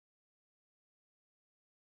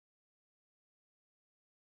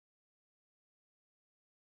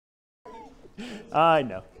I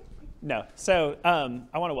know. No. So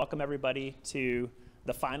I want to welcome everybody to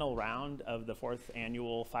the final round of the 4th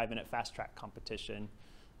annual 5-minute fast track competition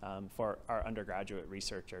for our undergraduate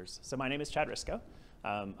researchers. So my name is Chad Risco.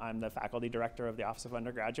 I'm the faculty director of the Office of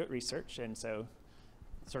Undergraduate Research, and so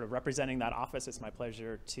sort of representing that office, it's my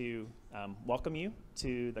pleasure to welcome you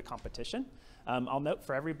to the competition. I'll note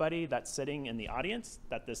for everybody that's sitting in the audience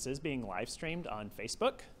that this is being live streamed on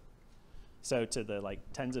Facebook. So to the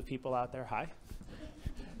tens of people out there, hi.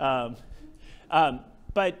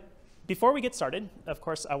 But before we get started, of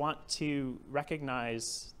course, I want to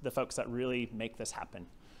recognize the folks that really make this happen.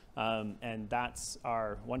 And that's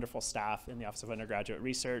our wonderful staff in the Office of Undergraduate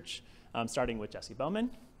Research, starting with Jessie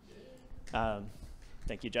Bowman.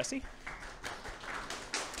 Thank you, Jessie.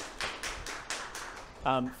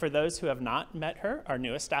 For those who have not met her, our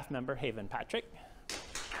newest staff member, Haven Patrick.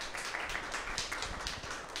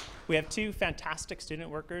 We have 2 fantastic student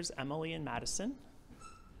workers, Emily and Madison.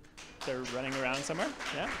 They're running around somewhere,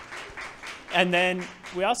 yeah. And then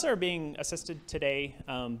we also are being assisted today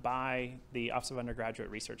by the Office of Undergraduate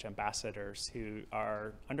Research ambassadors, who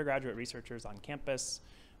are undergraduate researchers on campus,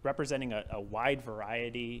 representing a wide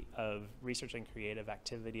variety of research and creative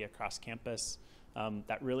activity across campus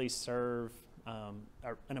that really serve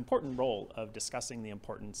an important role of discussing the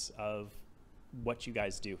importance of what you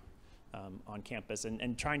guys do on campus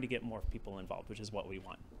and trying to get more people involved, which is what we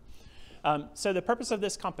want. So the purpose of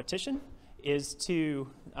this competition is to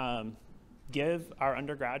give our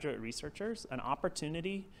undergraduate researchers an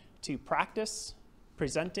opportunity to practice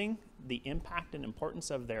presenting the impact and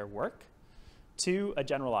importance of their work to a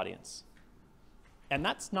general audience. And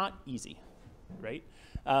that's not easy, right?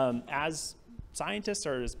 As scientists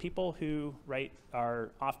or as people who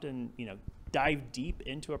are often dive deep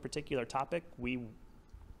into a particular topic, we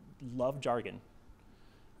love jargon,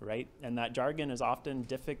 right? And that jargon is often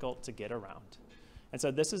difficult to get around. And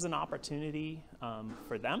so this is an opportunity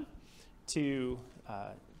for them to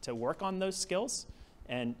work on those skills,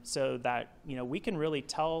 and so that we can really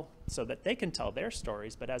tell, so that they can tell their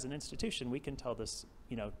stories, but as an institution we can tell this,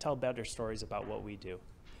 tell better stories about what we do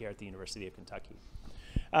here at the University of Kentucky.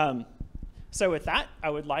 So with that, I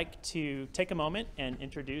would like to take a moment and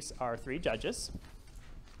introduce our 3 judges.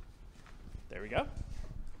 There we go.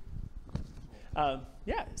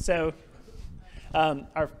 Yeah, so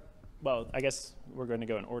well, I guess we're going to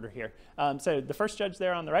go in order here. So the first judge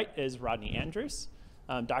there on the right is Rodney Andrews.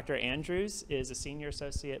 Dr. Andrews is a Senior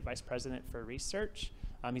Associate Vice President for Research.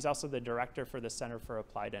 He's also the Director for the Center for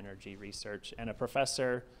Applied Energy Research and a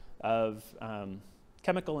Professor of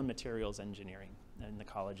Chemical and Materials Engineering in the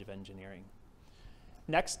College of Engineering.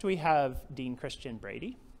 Next, we have Dean Christian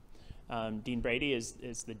Brady. Dean Brady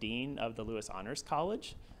is the Dean of the Lewis Honors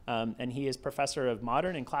College, and he is Professor of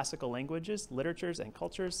Modern and Classical Languages, Literatures and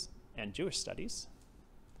Cultures, and Jewish Studies.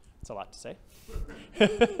 That's a lot to say.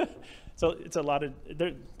 So it's a lot of,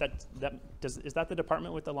 is that the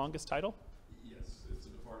department with the longest title? Yes, it's a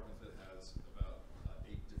department that has about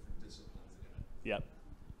 8 different disciplines in it. Yep.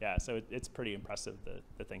 Yeah, so it's pretty impressive,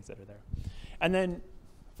 the things that are there. And then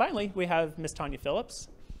finally, we have Ms. Tanya Phillips.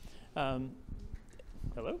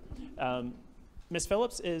 Hello. Ms.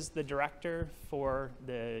 Phillips is the director for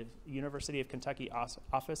the University of Kentucky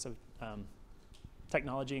Office of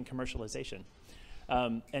Technology and Commercialization.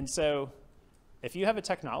 And so if you have a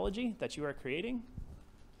technology that you are creating,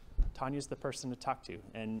 Tanya's the person to talk to.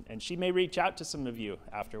 And she may reach out to some of you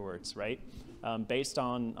afterwards, right? Based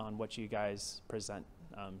on what you guys present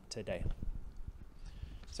today.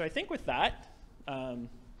 So I think with that,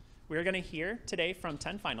 we're going to hear today from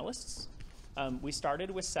 10 finalists. We started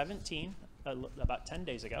with 17 about 10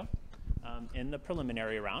 days ago in the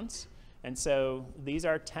preliminary rounds. And so these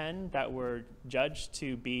are 10 that were judged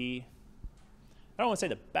to be, I don't want to say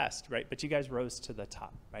the best, right? But you guys rose to the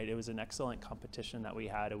top, right? It was an excellent competition that we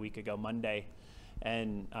had a week ago Monday.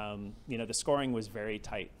 And, the scoring was very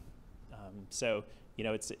tight. So,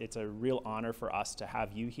 it's a real honor for us to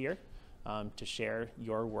have you here to share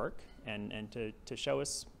your work and to show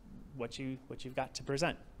us what you've got to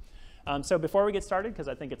present. So before we get started, because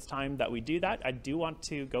I think it's time that we do that, I do want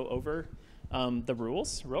to go over the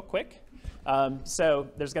rules real quick. So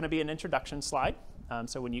there's going to be an introduction slide.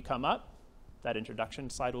 So when you come up, that introduction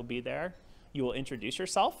slide will be there. You will introduce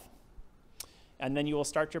yourself, and then you will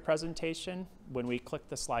start your presentation when we click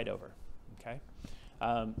the slide over, okay?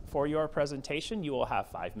 For your presentation, you will have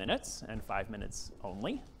 5 minutes, and 5 minutes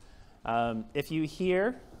only. If you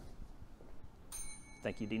hear,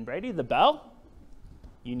 thank you, Dean Brady, the bell,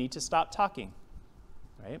 you need to stop talking,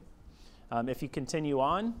 right? If you continue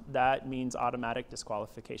on, that means automatic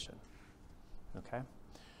disqualification, okay?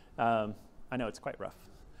 I know it's quite rough.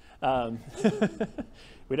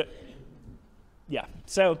 We don't, yeah,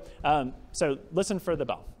 so listen for the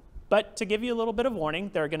bell. But to give you a little bit of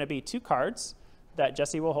warning, there are going to be 2 cards that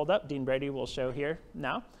Jesse will hold up. Dean Brady will show here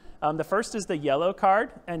now. The first is the yellow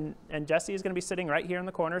card, and Jesse is going to be sitting right here in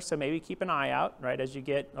the corner, so maybe keep an eye out, right, as you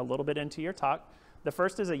get a little bit into your talk. The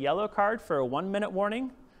first is a yellow card for a 1-minute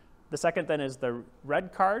warning. The second then is the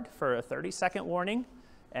red card for a 30-second warning.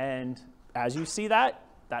 And as you see that,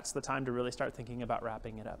 that's the time to really start thinking about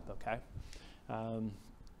wrapping it up, okay?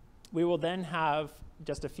 We will then have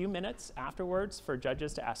just a few minutes afterwards for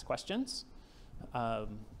judges to ask questions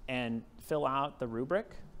and fill out the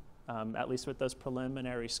rubric, at least with those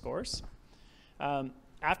preliminary scores.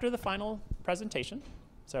 After the final presentation,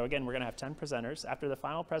 so again, we're going to have 10 presenters. After the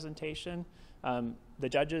final presentation, the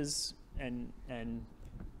judges and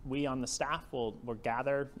we on the staff will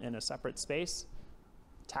gather in a separate space,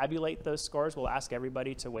 tabulate those scores. We'll ask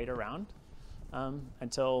everybody to wait around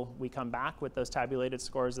until we come back with those tabulated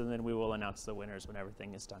scores, and then we will announce the winners when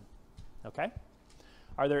everything is done. Okay?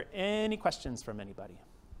 Are there any questions from anybody?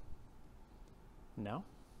 No?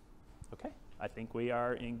 Okay. I think we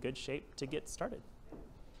are in good shape to get started.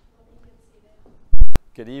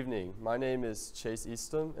 Good evening. My name is Chase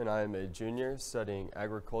Easton, and I am a junior studying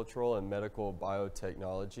agricultural and medical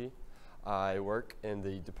biotechnology. I work in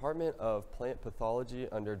the Department of Plant Pathology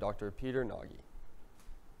under Dr. Peter Nagy.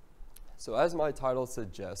 So as my title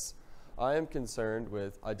suggests, I am concerned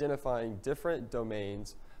with identifying different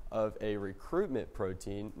domains of a recruitment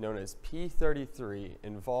protein known as P33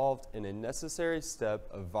 involved in a necessary step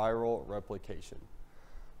of viral replication.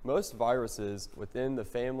 Most viruses within the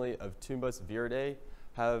family of Tumbus viridae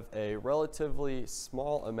have a relatively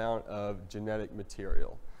small amount of genetic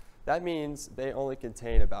material. That means they only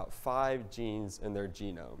contain about 5 genes in their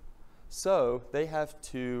genome. So they have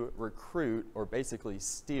to recruit, or basically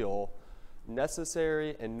steal,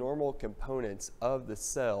 necessary and normal components of the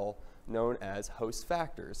cell known as host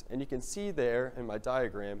factors. And you can see there in my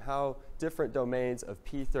diagram how different domains of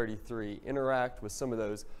P33 interact with some of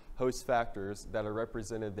those host factors that are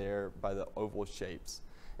represented there by the oval shapes.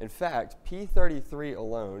 In fact, P33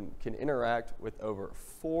 alone can interact with over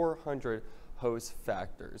 400 host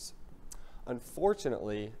factors.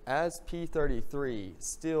 Unfortunately, as P33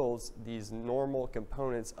 steals these normal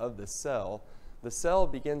components of the cell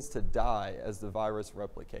begins to die as the virus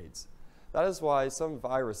replicates. That is why some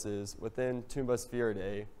viruses within Tumbus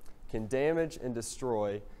viridae can damage and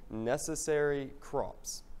destroy necessary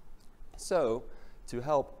crops. So, to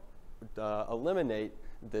help eliminate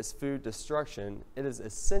this food destruction, it is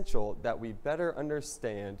essential that we better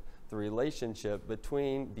understand the relationship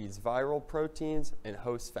between these viral proteins and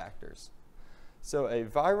host factors. So a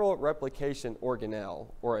viral replication organelle,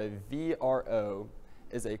 or a VRO,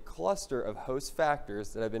 is a cluster of host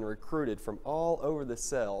factors that have been recruited from all over the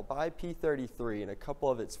cell by P33 and a couple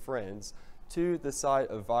of its friends to the site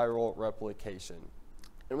of viral replication.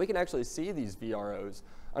 And we can actually see these VROs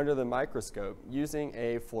under the microscope using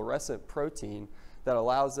a fluorescent protein that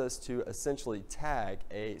allows us to essentially tag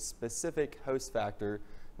a specific host factor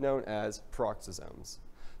known as peroxisomes.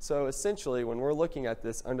 So essentially, when we're looking at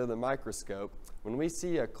this under the microscope, when we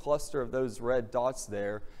see a cluster of those red dots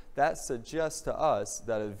there, that suggests to us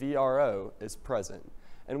that a VRO is present.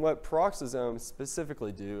 And what peroxisomes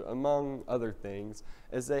specifically do, among other things,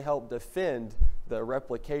 is they help defend the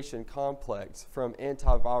replication complex from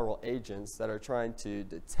antiviral agents that are trying to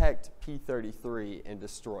detect P33 and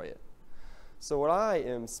destroy it. So what I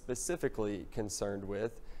am specifically concerned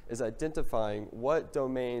with is identifying what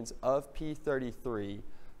domains of P33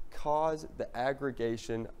 cause the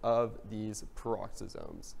aggregation of these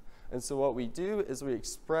peroxisomes. And so what we do is we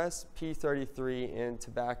express P33 in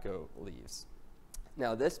tobacco leaves.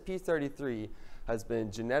 Now this P33 has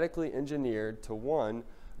been genetically engineered to 1,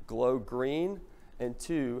 glow green, and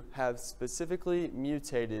 2, have specifically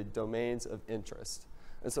mutated domains of interest.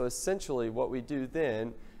 And so essentially what we do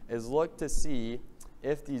then is look to see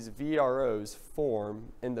if these VROs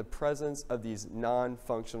form in the presence of these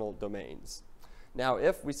non-functional domains. Now,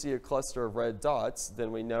 if we see a cluster of red dots,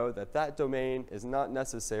 then we know that that domain is not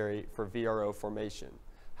necessary for VRO formation.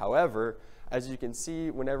 However, as you can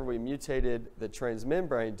see, whenever we mutated the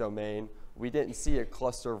transmembrane domain, we didn't see a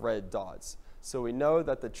cluster of red dots. So we know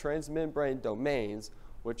that the transmembrane domains,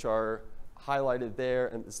 which are highlighted there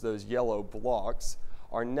and those yellow blocks,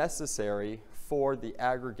 are necessary for the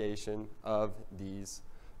aggregation of these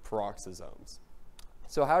peroxisomes.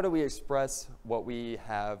 So how do we express what we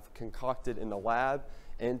have concocted in the lab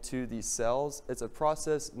into these cells? It's a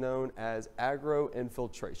process known as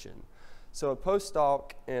agroinfiltration. So a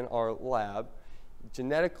postdoc in our lab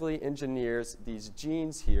genetically engineers these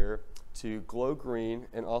genes here to glow green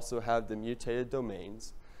and also have the mutated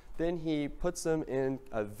domains. Then he puts them in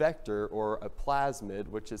a vector or a plasmid,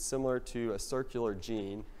 which is similar to a circular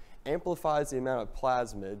gene, amplifies the amount of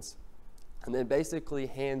plasmids, and then basically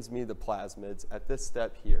hands me the plasmids at this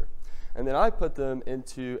step here. And then I put them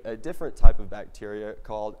into a different type of bacteria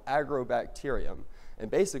called agrobacterium.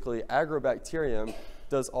 And basically, agrobacterium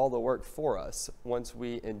does all the work for us once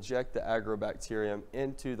we inject the agrobacterium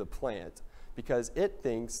into the plant, because it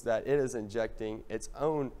thinks that it is injecting its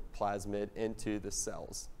own plasmid into the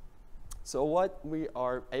cells. So what we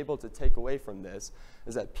are able to take away from this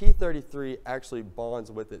is that P33 actually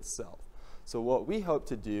bonds with itself. So what we hope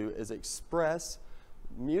to do is express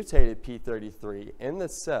mutated P33 in the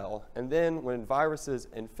cell, and then when viruses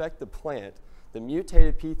infect the plant, the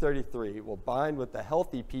mutated P33 will bind with the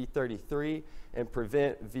healthy P33 and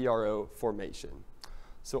prevent VRO formation.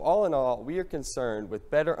 So all in all, we are concerned with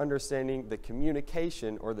better understanding the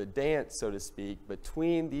communication, or the dance, so to speak,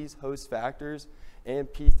 between these host factors and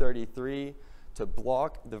P33 to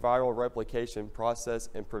block the viral replication process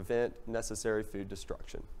and prevent necessary food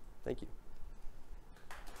destruction. Thank you.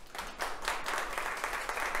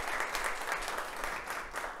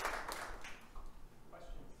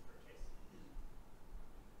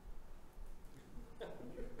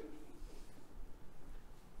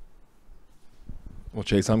 Well,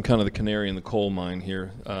 Chase, I'm kind of the canary in the coal mine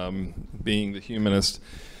here, being the humanist.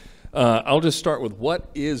 I'll just start with, what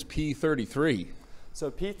is P33? So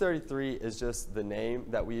P33 is just the name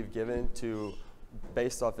that we've given to,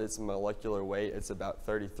 based off its molecular weight, it's about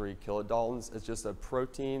 33 kilodaltons. It's just a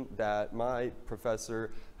protein that my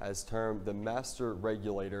professor has termed the master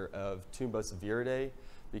regulator of Tumbus viridae,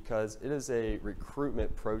 because it is a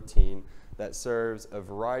recruitment protein that serves a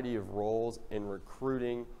variety of roles in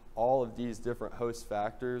recruiting all of these different host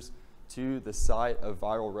factors to the site of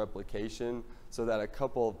viral replication, so that a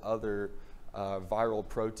couple of other viral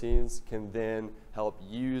proteins can then help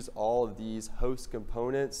use all of these host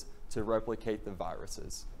components to replicate the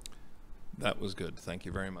viruses. That was good. Thank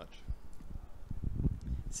you very much.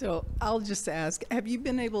 So I'll just ask, have you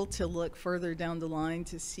been able to look further down the line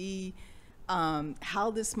to see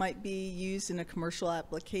how this might be used in a commercial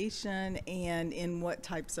application and in what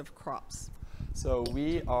types of crops? So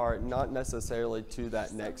we are not necessarily to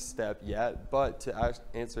that next step yet, but to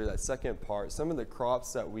answer that second part, some of the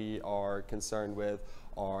crops that we are concerned with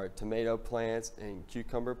are tomato plants and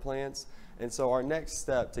cucumber plants. And so our next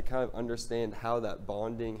step, to kind of understand how that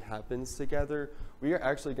bonding happens together, we are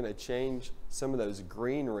actually going to change some of those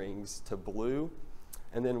green rings to blue,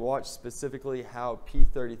 and then watch specifically how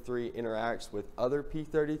P33 interacts with other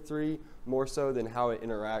P33, more so than how it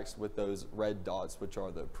interacts with those red dots, which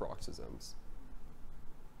are the peroxisomes.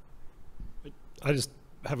 I just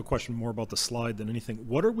have a question more about the slide than anything.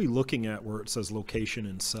 What are we looking at where it says location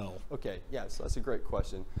and cell? Okay, yes, that's a great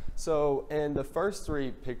question. So in the first three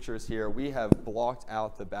pictures here, we have blocked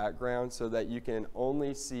out the background so that you can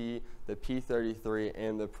only see the P33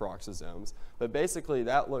 and the peroxisomes. But basically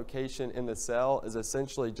that location in the cell is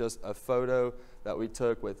essentially just a photo that we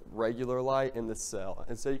took with regular light in the cell.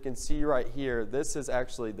 And so you can see right here, this is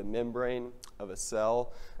actually the membrane of a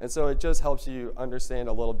cell. And so it just helps you understand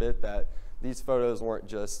a little bit that these photos weren't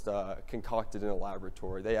just concocted in a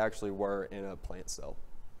laboratory. They actually were in a plant cell.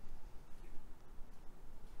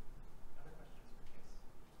 Other questions for Chase?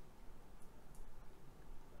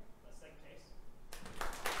 Let's thank Chase.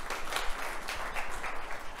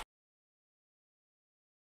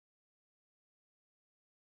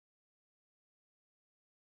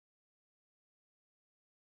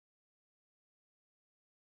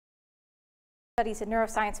 Studies in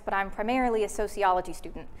neuroscience, but I'm primarily a sociology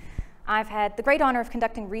student. I've had the great honor of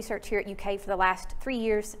conducting research here at UK for the last 3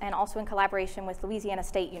 years, and also in collaboration with Louisiana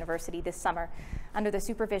State University this summer under the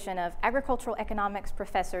supervision of agricultural economics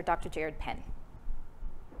professor Dr. Jared Penn.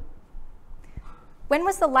 When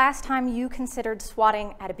was the last time you considered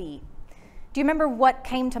swatting at a bee? Do you remember what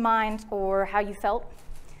came to mind or how you felt?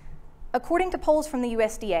 According to polls from the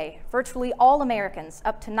USDA, virtually all Americans,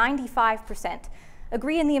 up to 95%,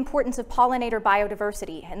 agree in the importance of pollinator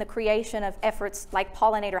biodiversity and the creation of efforts like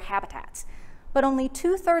pollinator habitats. But only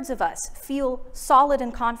 2/3 of us feel solid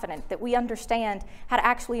and confident that we understand how to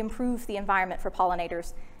actually improve the environment for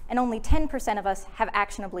pollinators, and only 10% of us have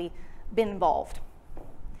actionably been involved.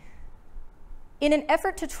 In an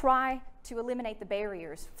effort to try to eliminate the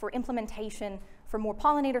barriers for implementation for more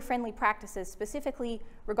pollinator-friendly practices, specifically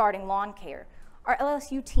regarding lawn care, our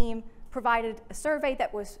LSU team provided a survey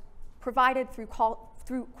that was provided through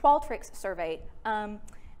Qualtrics survey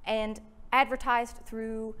and advertised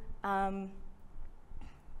through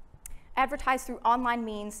online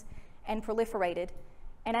means and proliferated.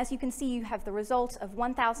 And as you can see, you have the results of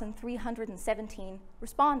 1,317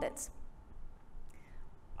 respondents.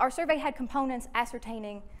 Our survey had components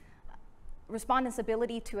ascertaining respondents'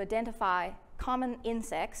 ability to identify common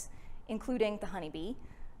insects, including the honeybee,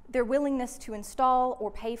 their willingness to install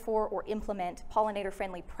or pay for or implement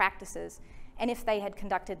pollinator-friendly practices, and if they had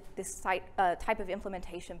conducted this type of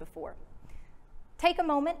implementation before. Take a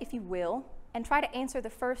moment, if you will, and try to answer the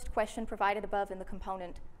first question provided above in the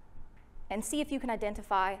component, and see if you can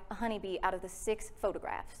identify a honeybee out of the 6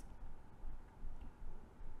 photographs.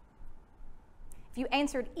 If you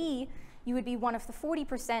answered E, you would be one of the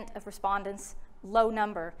 40% of respondents, low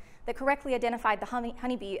number, that correctly identified the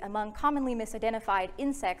honeybee among commonly misidentified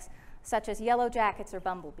insects such as yellow jackets or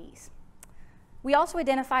bumblebees. We also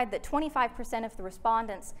identified that 25% of the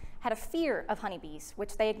respondents had a fear of honeybees,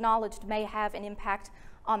 which they acknowledged may have an impact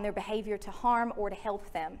on their behavior to harm or to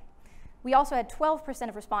help them. We also had 12%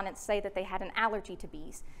 of respondents say that they had an allergy to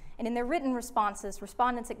bees. And in their written responses,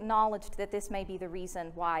 respondents acknowledged that this may be the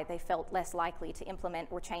reason why they felt less likely to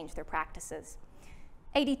implement or change their practices.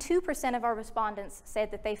 82% of our respondents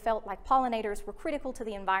said that they felt like pollinators were critical to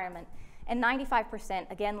the environment, and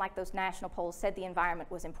 95%, again like those national polls, said the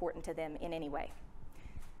environment was important to them in any way.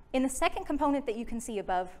 In the second component that you can see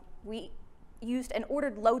above, we used an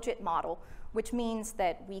ordered logit model, which means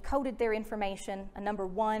that we coded their information, a number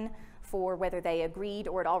 1 for whether they agreed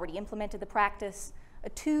or had already implemented the practice, a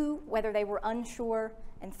 2 whether they were unsure,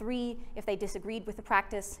 and 3 if they disagreed with the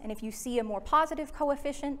practice. And if you see a more positive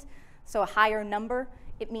coefficient, so a higher number,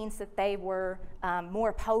 it means that they were more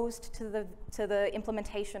opposed to the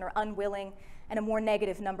implementation or unwilling, and a more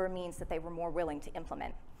negative number means that they were more willing to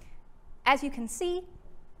implement. As you can see,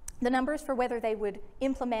 the numbers for whether they would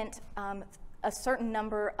implement a certain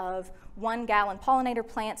number of 1-gallon pollinator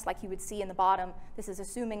plants, like you would see in the bottom, this is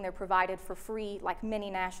assuming they're provided for free, like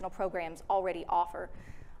many national programs already offer,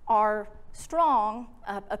 are strong,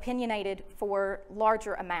 opinionated for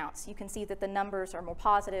larger amounts. You can see that the numbers are more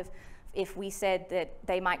positive if we said that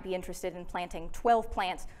they might be interested in planting 12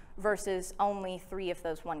 plants versus only 3 of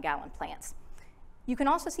those 1-gallon plants. You can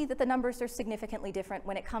also see that the numbers are significantly different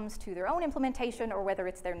when it comes to their own implementation or whether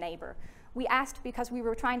it's their neighbor. We asked because we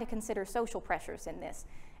were trying to consider social pressures in this,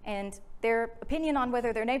 and their opinion on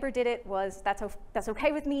whether their neighbor did it was, that's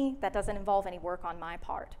okay with me, that doesn't involve any work on my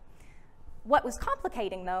part. What was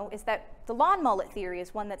complicating, though, is that the lawn mullet theory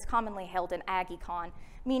is one that's commonly held in ag econ,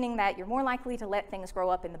 meaning that you're more likely to let things grow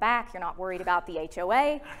up in the back, you're not worried about the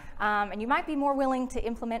HOA, and you might be more willing to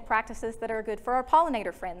implement practices that are good for our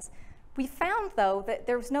pollinator friends. We found, though, that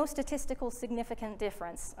there was no statistical significant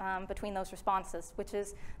difference between those responses, which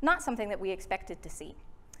is not something that we expected to see.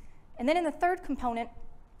 And then in the third component,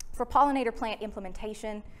 for pollinator plant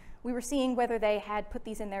implementation, we were seeing whether they had put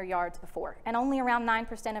these in their yards before. And only around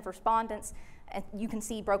 9% of respondents, and you can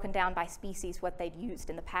see broken down by species what they'd used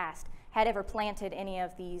in the past, had ever planted any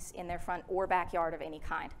of these in their front or backyard of any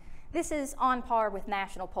kind. This is on par with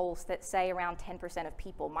national polls that say around 10% of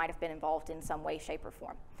people might have been involved in some way, shape, or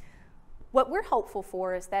form. What we're hopeful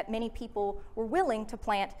for is that many people were willing to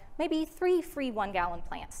plant maybe 3 free 1-gallon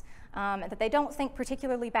plants, and that they don't think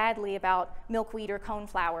particularly badly about milkweed or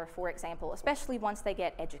coneflower, for example, especially once they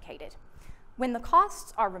get educated. When the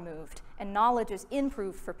costs are removed and knowledge is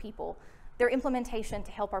improved for people, their implementation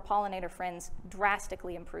to help our pollinator friends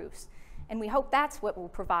drastically improves. And we hope that's what will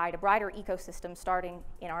provide a brighter ecosystem starting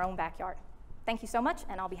in our own backyard. Thank you so much,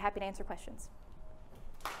 and I'll be happy to answer questions.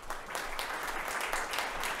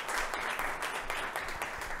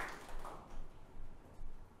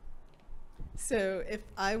 So if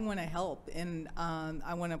I want to help and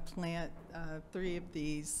I want to plant 3 of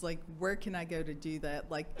these, like where can I go to do that?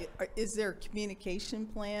 Like, is there a communication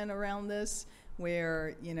plan around this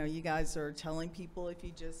where, you know, you guys are telling people if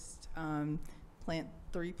you just plant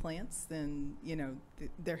 3 plants, then, you know,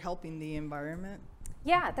 they're helping the environment?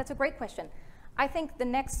 Yeah, that's a great question. I think the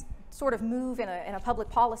next sort of move in a public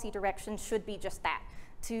policy direction should be just that,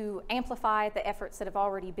 to amplify the efforts that have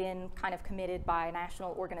already been kind of committed by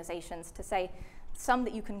national organizations, to say some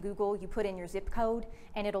that you can Google, you put in your zip code,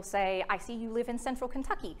 and it'll say, I see you live in central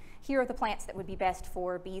Kentucky. Here are the plants that would be best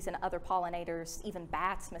for bees and other pollinators, even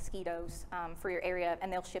bats, mosquitoes, for your area,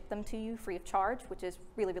 and they'll ship them to you free of charge, which is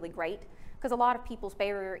really, really great. Because a lot of people's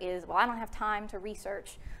barrier is, well, I don't have time to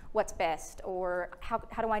research what's best, or how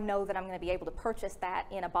do I know that I'm going to be able to purchase that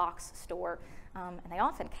in a box store? And they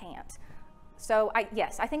often can't. So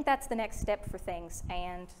yes, I think that's the next step for things,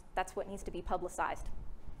 and that's what needs to be publicized.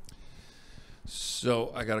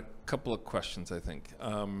 So I got a couple of questions, I think.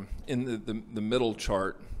 In the middle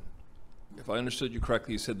chart, if I understood you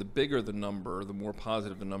correctly, you said the bigger the number, the more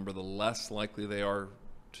positive the number, the less likely they are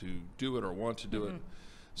to do it or want to do it.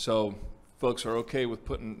 So folks are okay with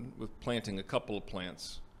planting a couple of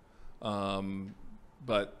plants,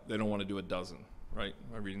 but they don't want to do a dozen, right?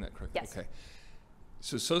 Am I reading that correctly? Yes. Okay.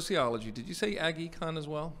 So sociology, did you say ag econ as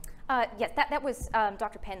well? Yes, that was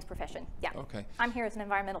Dr. Penn's profession. Yeah. Okay. I'm here as an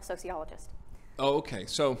environmental sociologist. Oh, okay.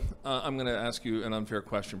 So I'm going to ask you an unfair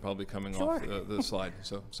question, probably coming off the slide.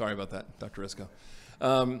 So sorry about that, Dr.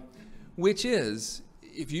 Risco. Which is,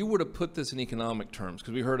 if you were to put this in economic terms,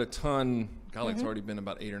 because we heard a ton, golly, it's already been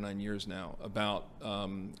about 8 or 9 years now, about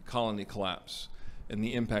colony collapse and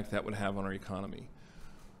the impact that would have on our economy.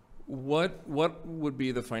 What would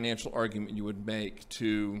be the financial argument you would make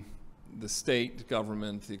to the state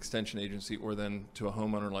government, the extension agency, or then to a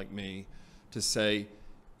homeowner like me to say,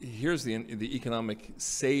 here's the economic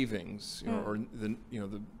savings, or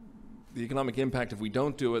the economic impact if we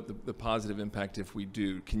don't do it, the positive impact if we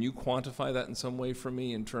do. Can you quantify that in some way for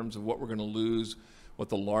me in terms of what we're going to lose, what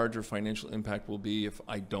the larger financial impact will be if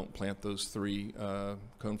I don't plant those 3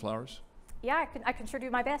 coneflowers? Yeah, I can sure do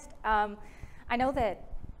my best. I know that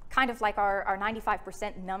kind of like our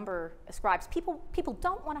 95% number ascribes, people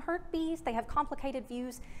don't want to hurt bees. They have complicated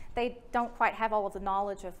views. They don't quite have all of the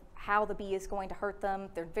knowledge of how the bee is going to hurt them.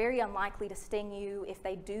 They're very unlikely to sting you. If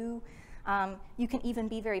they do, you can even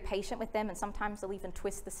be very patient with them, and sometimes they'll even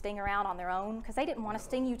twist the sting around on their own because they didn't want to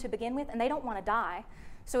sting you to begin with, and they don't want to die.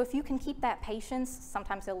 So if you can keep that patience,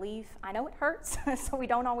 sometimes they'll leave. I know it hurts, so we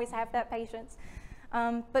don't always have that patience.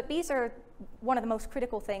 But bees are one of the most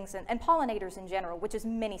critical things, and pollinators in general, which is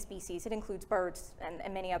many species, it includes birds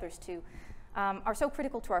and many others too, are so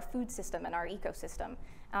critical to our food system and our ecosystem.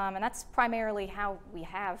 And that's primarily how we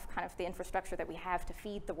have kind of the infrastructure that we have to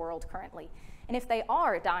feed the world currently. And if they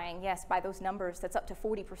are dying, yes, by those numbers, that's up to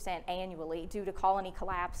 40% annually due to colony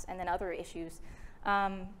collapse and then other issues.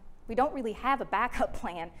 We don't really have a backup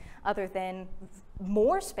plan other than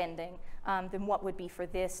more spending than what would be for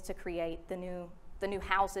this to create the new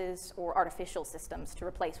houses or artificial systems to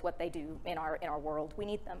replace what they do in our world. We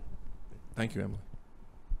need them. Thank you, Emily.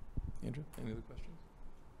 Andrew, any other questions?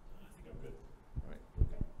 I think I'm good. All right.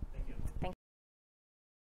 Okay. Thank you. Thank you.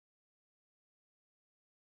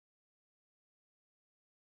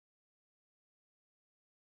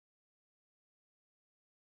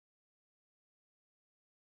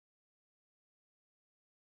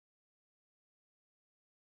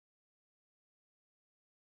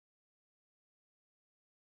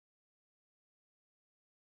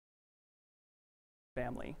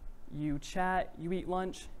 Family. You chat, you eat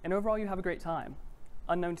lunch, and overall you have a great time.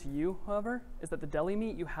 Unknown to you, however, is that the deli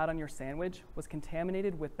meat you had on your sandwich was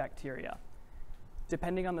contaminated with bacteria.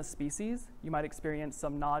 Depending on the species, you might experience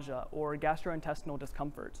some nausea or gastrointestinal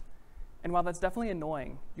discomfort. And while that's definitely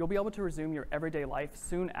annoying, you'll be able to resume your everyday life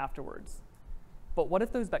soon afterwards. But what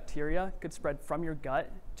if those bacteria could spread from your gut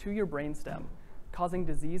to your brainstem, causing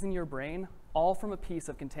disease in your brain, all from a piece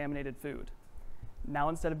of contaminated food? Now,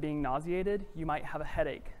 instead of being nauseated, you might have a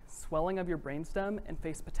headache, swelling of your brainstem, and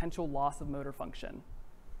face potential loss of motor function.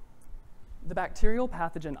 The bacterial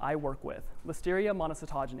pathogen I work with, Listeria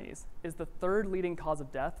monocytogenes, is the 3rd leading cause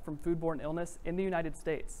of death from foodborne illness in the United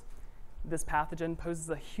States. This pathogen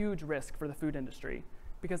poses a huge risk for the food industry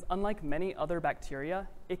because unlike many other bacteria,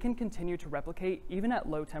 it can continue to replicate even at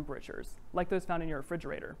low temperatures, like those found in your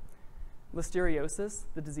refrigerator. Listeriosis,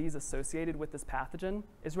 the disease associated with this pathogen,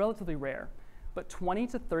 is relatively rare, but 20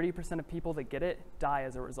 to 30% of people that get it die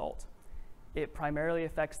as a result. It primarily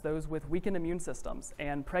affects those with weakened immune systems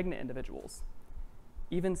and pregnant individuals.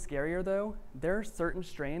 Even scarier though, there are certain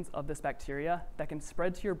strains of this bacteria that can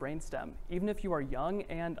spread to your brainstem, even if you are young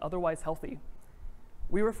and otherwise healthy.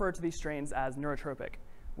 We refer to these strains as neurotropic,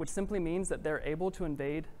 which simply means that they're able to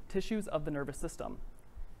invade tissues of the nervous system.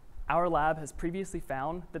 Our lab has previously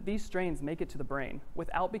found that these strains make it to the brain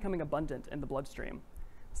without becoming abundant in the bloodstream.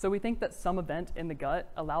 So we think that some event in the gut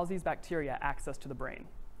allows these bacteria access to the brain.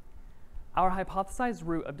 Our hypothesized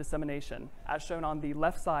route of dissemination, as shown on the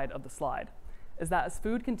left side of the slide, is that as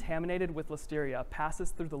food contaminated with Listeria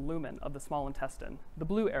passes through the lumen of the small intestine, the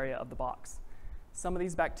blue area of the box, some of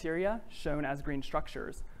these bacteria, shown as green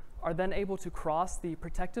structures, are then able to cross the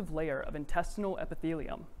protective layer of intestinal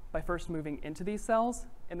epithelium by first moving into these cells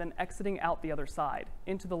and then exiting out the other side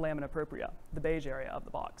into the lamina propria, the beige area of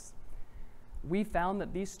the box. We found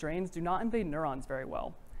that these strains do not invade neurons very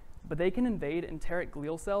well, but they can invade enteric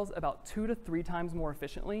glial cells about 2 to 3 times more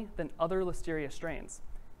efficiently than other Listeria strains.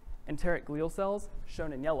 Enteric glial cells,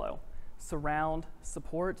 shown in yellow, surround,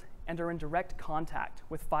 support, and are in direct contact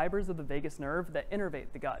with fibers of the vagus nerve that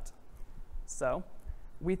innervate the gut. So,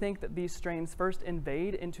 we think that these strains first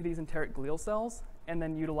invade into these enteric glial cells, and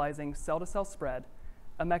then utilizing cell-to-cell spread,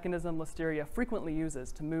 a mechanism Listeria frequently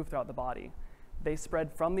uses to move throughout the body, They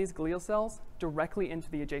spread from these glial cells directly into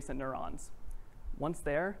the adjacent neurons. Once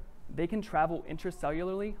there, they can travel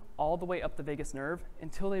intracellularly all the way up the vagus nerve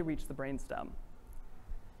until they reach the brainstem.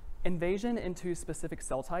 Invasion into specific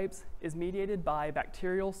cell types is mediated by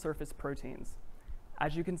bacterial surface proteins.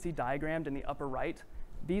 As you can see diagrammed in the upper right,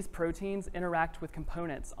 these proteins interact with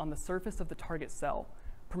components on the surface of the target cell,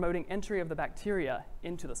 promoting entry of the bacteria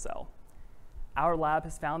into the cell. Our lab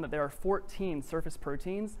has found that there are 14 surface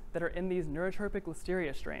proteins that are in these neurotropic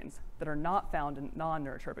Listeria strains that are not found in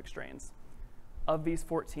non-neurotropic strains. Of these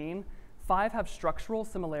 14, 5 have structural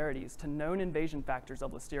similarities to known invasion factors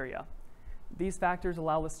of Listeria. These factors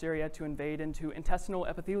allow Listeria to invade into intestinal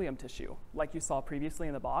epithelium tissue, like you saw previously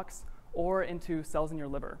in the box, or into cells in your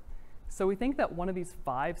liver. So we think that one of these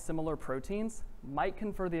 5 similar proteins might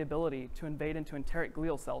confer the ability to invade into enteric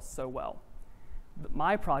glial cells so well.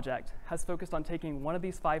 My project has focused on taking one of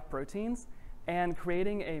these 5 proteins and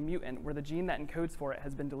creating a mutant where the gene that encodes for it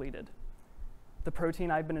has been deleted. The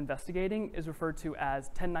protein I've been investigating is referred to as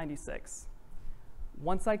 1096.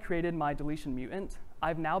 Once I created my deletion mutant,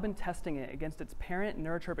 I've now been testing it against its parent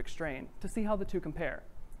neurotropic strain to see how the two compare.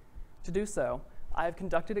 To do so, I have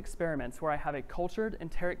conducted experiments where I have a cultured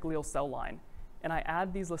enteric glial cell line, and I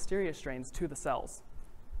add these Listeria strains to the cells.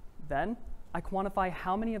 Then, I quantify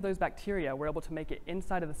how many of those bacteria were able to make it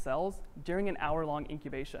inside of the cells during an hour-long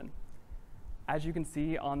incubation. As you can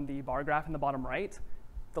see on the bar graph in the bottom right,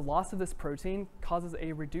 the loss of this protein causes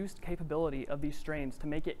a reduced capability of these strains to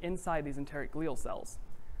make it inside these enteric glial cells.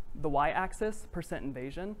 The y-axis, percent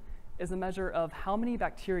invasion, is a measure of how many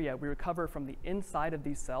bacteria we recover from the inside of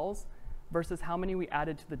these cells versus how many we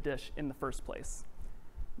added to the dish in the first place.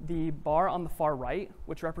 The bar on the far right,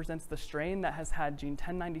 which represents the strain that has had gene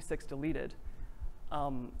 1096 deleted,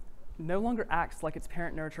 no longer acts like its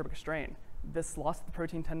parent neurotropic strain. This loss of the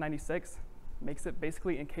protein 1096 makes it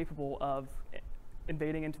basically incapable of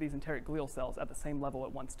invading into these enteric glial cells at the same level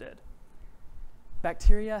it once did.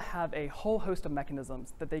 Bacteria have a whole host of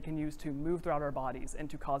mechanisms that they can use to move throughout our bodies and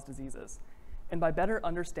to cause diseases. And by better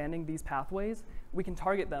understanding these pathways, we can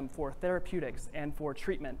target them for therapeutics and for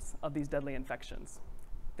treatments of these deadly infections.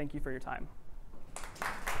 Thank you for your time.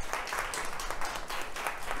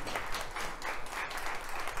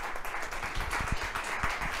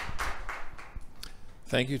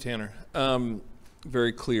 Thank you, Tanner.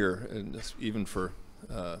 Very clear, and even for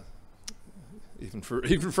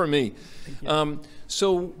me.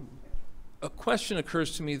 So, a question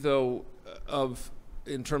occurs to me, though,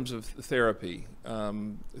 in terms of therapy,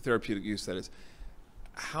 therapeutic use. That is,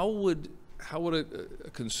 how would a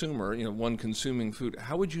consumer, one consuming food,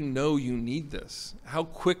 how would you know you need this? How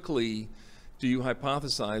quickly do you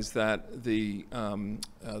hypothesize that the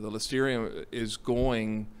Listeria is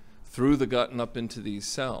going through the gut and up into these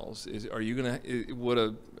cells?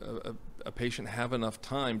 Would a patient have enough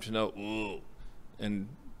time to know, ooh, and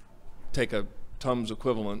take a Tums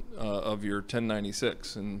equivalent of your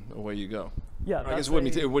 1096 and away you go? Yeah, I guess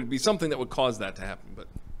it would be something that would cause that to happen. But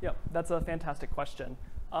yeah, that's a fantastic question.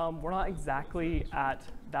 We're not exactly at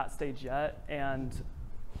that stage yet, and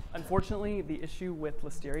unfortunately, the issue with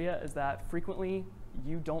Listeria is that frequently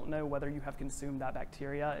you don't know whether you have consumed that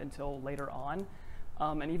bacteria until later on.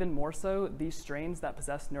 And even more so, these strains that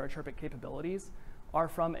possess neurotropic capabilities are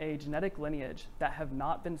from a genetic lineage that have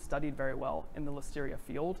not been studied very well in the Listeria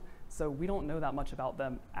field, so we don't know that much about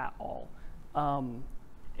them at all.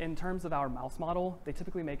 In terms of our mouse model, they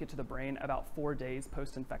typically make it to the brain about 4 days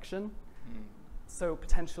post-infection. So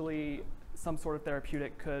potentially some sort of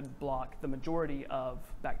therapeutic could block the majority of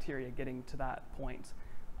bacteria getting to that point.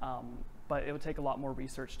 But it would take a lot more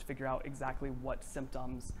research to figure out exactly what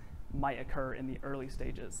symptoms might occur in the early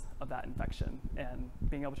stages of that infection and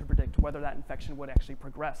being able to predict whether that infection would actually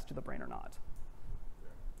progress to the brain or not.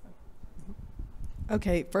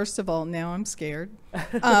 Okay, first of all, now I'm scared.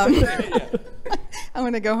 I'm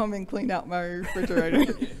going to go home and clean out my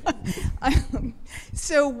refrigerator.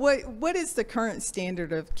 So what is the current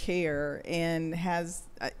standard of care, and has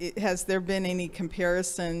there been any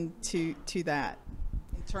comparison to that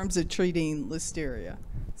in terms of treating Listeria?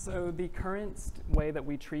 So the current way that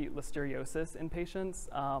we treat listeriosis in patients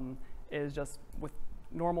is just with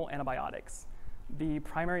normal antibiotics. The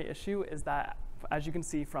primary issue is that, as you can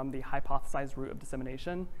see from the hypothesized route of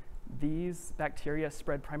dissemination, these bacteria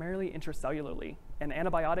spread primarily intracellularly, and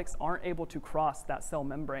antibiotics aren't able to cross that cell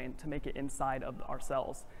membrane to make it inside of our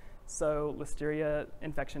cells. So Listeria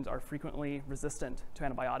infections are frequently resistant to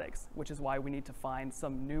antibiotics, which is why we need to find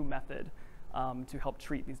some new method to help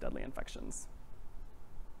treat these deadly infections.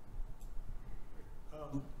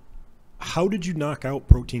 How did you knock out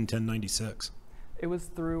protein 1096? It was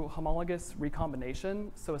through homologous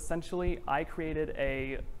recombination. So essentially, I took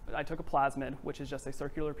a plasmid, which is just a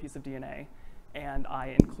circular piece of DNA, and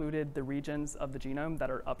I included the regions of the genome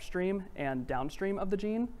that are upstream and downstream of the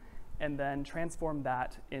gene, and then transformed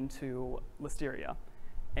that into listeria.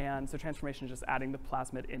 And so transformation is just adding the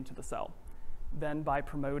plasmid into the cell. Then by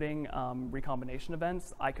promoting recombination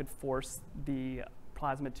events, I could force the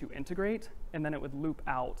plasmid to integrate, and then it would loop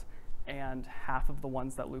out, and half of the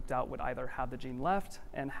ones that looped out would either have the gene left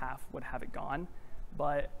and half would have it gone.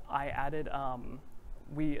 But I added,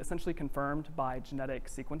 we essentially confirmed by genetic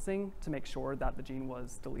sequencing to make sure that the gene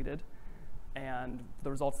was deleted. And the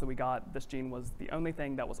results that we got, this gene was the only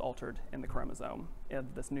thing that was altered in the chromosome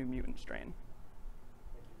of this new mutant strain.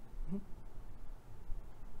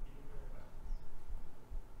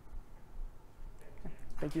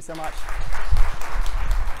 Thank you so much.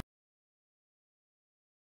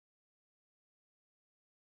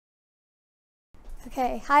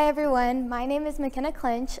 Okay, hi everyone. My name is McKenna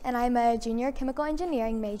Clinch, and I'm a junior chemical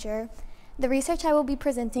engineering major. The research I will be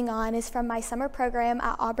presenting on is from my summer program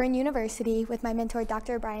at Auburn University with my mentor,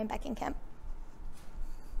 Dr. Brian Beckenkamp.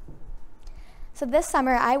 So this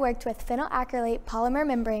summer, I worked with phenylacrylate polymer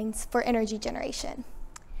membranes for energy generation.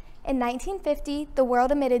 In 1950, the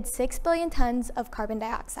world emitted 6 billion tons of carbon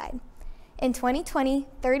dioxide. In 2020,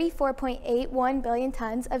 34.81 billion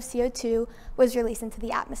tons of CO2 was released into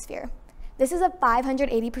the atmosphere. This is a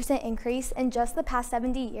 580% increase in just the past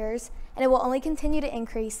 70 years, and it will only continue to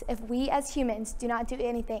increase if we as humans do not do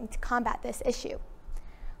anything to combat this issue.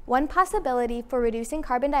 One possibility for reducing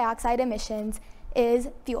carbon dioxide emissions is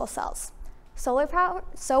fuel cells. Solar power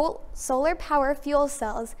fuel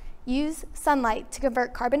cells use sunlight to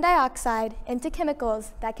convert carbon dioxide into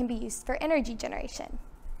chemicals that can be used for energy generation.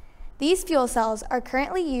 These fuel cells are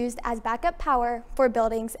currently used as backup power for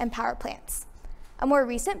buildings and power plants. A more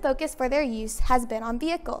recent focus for their use has been on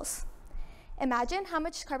vehicles. Imagine how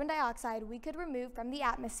much carbon dioxide we could remove from the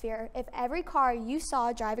atmosphere if every car you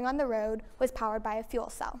saw driving on the road was powered by a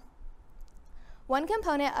fuel cell. One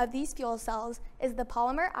component of these fuel cells is the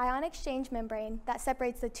polymer ion exchange membrane that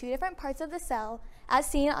separates the two different parts of the cell, as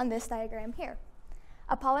seen on this diagram here.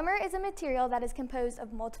 A polymer is a material that is composed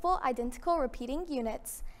of multiple identical repeating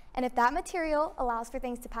units, and if that material allows for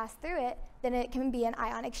things to pass through it, then it can be an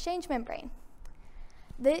ion exchange membrane.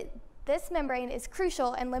 This membrane is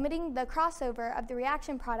crucial in limiting the crossover of the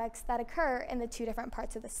reaction products that occur in the two different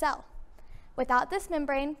parts of the cell. Without this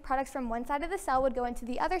membrane, products from one side of the cell would go into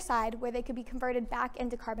the other side where they could be converted back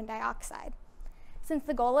into carbon dioxide. Since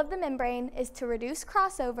the goal of the membrane is to reduce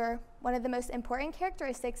crossover, one of the most important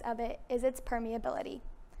characteristics of it is its permeability.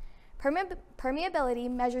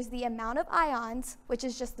 Permeability measures the amount of ions, which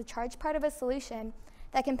is just the charged part of a solution,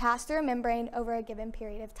 that can pass through a membrane over a given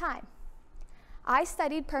period of time. I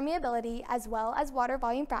studied permeability as well as water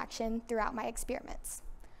volume fraction throughout my experiments.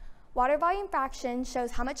 Water volume fraction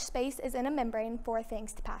shows how much space is in a membrane for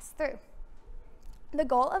things to pass through. The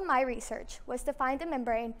goal of my research was to find a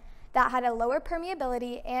membrane that had a lower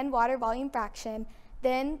permeability and water volume fraction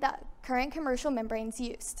than the current commercial membranes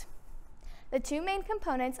used. The two main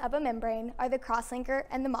components of a membrane are the crosslinker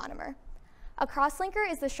and the monomer. A crosslinker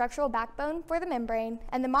is the structural backbone for the membrane,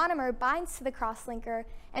 and the monomer binds to the crosslinker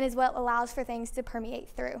and is what allows for things to permeate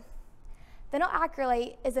through.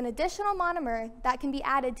 Phenylacrylate is an additional monomer that can be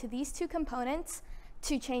added to these two components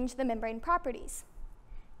to change the membrane properties.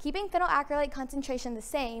 Keeping phenylacrylate concentration the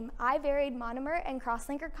same, I varied monomer and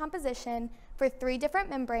crosslinker composition for 3 different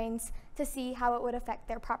membranes to see how it would affect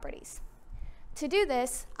their properties. To do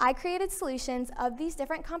this, I created solutions of these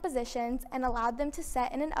different compositions and allowed them to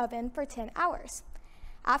set in an oven for 10 hours.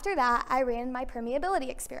 After that, I ran my permeability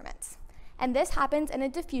experiments. And this happens in a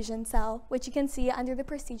diffusion cell, which you can see under the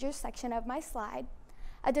procedures section of my slide.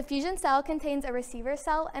 A diffusion cell contains a receiver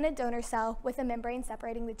cell and a donor cell with a membrane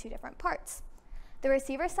separating the two different parts. The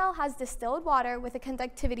receiver cell has distilled water with a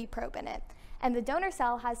conductivity probe in it, and the donor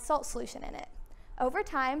cell has salt solution in it. Over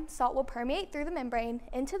time, salt will permeate through the membrane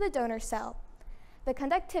into the donor cell. The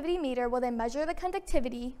conductivity meter will then measure the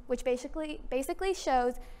conductivity, which basically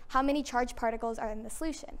shows how many charged particles are in the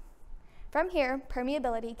solution. From here,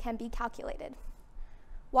 permeability can be calculated.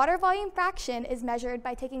 Water volume fraction is measured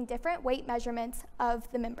by taking different weight measurements of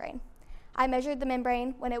the membrane. I measured the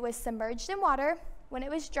membrane when it was submerged in water, when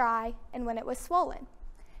it was dry, and when it was swollen.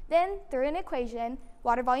 Then, through an equation,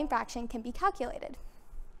 water volume fraction can be calculated.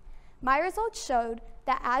 My results showed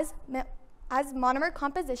that as monomer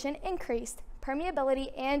composition increased,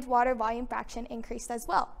 permeability and water volume fraction increased as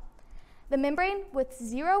well. The membrane with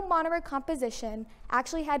 0 monomer composition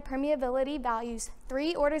actually had permeability values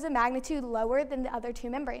 3 orders of magnitude lower than the other 2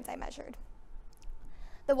 membranes I measured.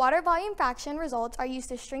 The water volume fraction results are used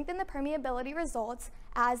to strengthen the permeability results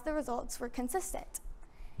as the results were consistent.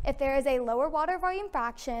 If there is a lower water volume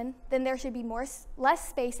fraction, then there should be less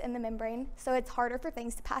space in the membrane, so it's harder for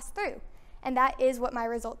things to pass through. And that is what my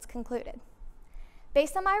results concluded.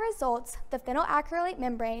 Based on my results, the phenylacrylate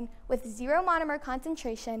membrane with 0 monomer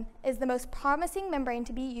concentration is the most promising membrane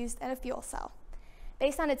to be used in a fuel cell.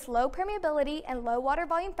 Based on its low permeability and low water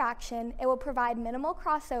volume fraction, it will provide minimal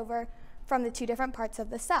crossover from the two different parts of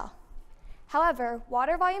the cell. However,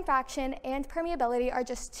 water volume fraction and permeability are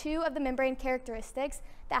just 2 of the membrane characteristics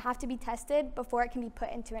that have to be tested before it can be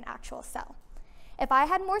put into an actual cell. If I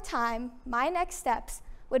had more time, my next steps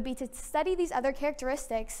would be to study these other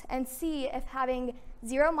characteristics and see if having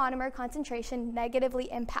 0 monomer concentration negatively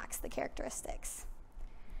impacts the characteristics.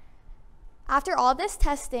 After all this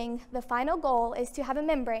testing, the final goal is to have a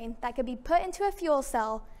membrane that could be put into a fuel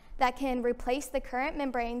cell that can replace the current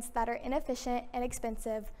membranes that are inefficient and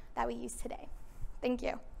expensive that we use today. Thank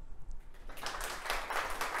you.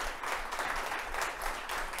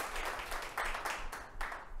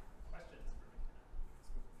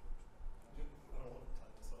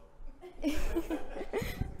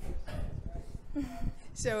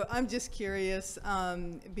 So I'm just curious,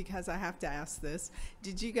 because I have to ask this.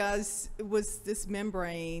 Did you guys, was this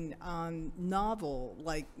membrane novel?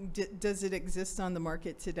 Like, does it exist on the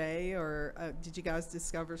market today, or did you guys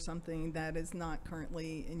discover something that is not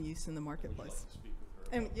currently in use in the marketplace?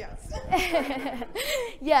 Yes.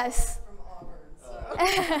 Yes. From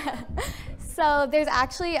Auburn, So there's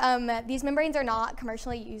actually, these membranes are not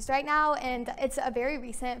commercially used right now, and it's a very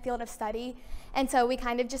recent field of study. And so we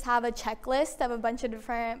kind of just have a checklist of a bunch of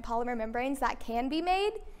different polymer membranes that can be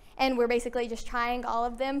made, and we're basically just trying all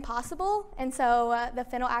of them possible. And so the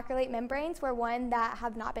phenylacrylate membranes were one that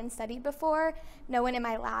have not been studied before. No one in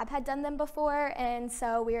my lab had done them before, and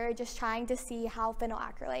so we were just trying to see how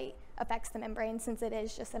phenylacrylate affects the membrane, since it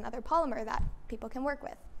is just another polymer that people can work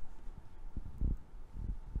with.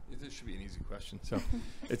 This should be an easy question. So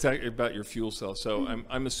it's about your fuel cell. So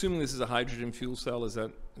I'm assuming this is a hydrogen fuel cell. Is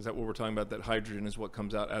that what we're talking about? That hydrogen is what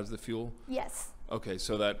comes out as the fuel? Yes. Okay,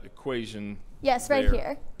 so that equation. Yes, right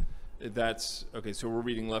here. That's okay. So we're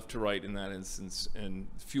reading left to right in that instance, and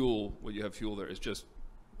fuel. What you have fuel there is just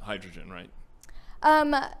hydrogen, right?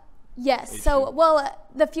 Yes. So well,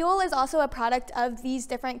 the fuel is also a product of these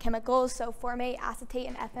different chemicals. So formate, acetate,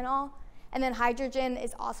 and ethanol, and then hydrogen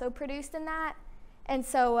is also produced in that. And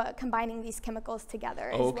so combining these chemicals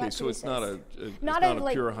together is what okay, so produces. It's not a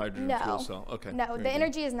like, pure hydrogen no, fuel cell. Okay. No, the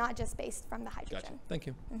energy is not just based from the hydrogen. Gotcha. Thank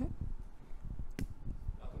you. Mm-hmm.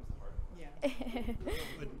 yeah.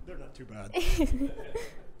 But they're not too bad.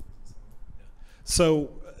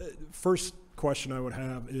 So first question I would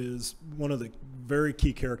have is, one of the very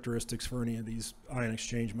key characteristics for any of these ion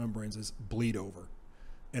exchange membranes is bleed over,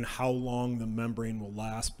 and how long the membrane will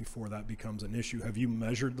last before that becomes an issue. Have you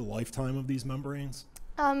measured the lifetime of these membranes?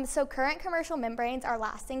 So current commercial membranes are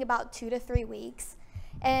lasting about 2 to 3 weeks.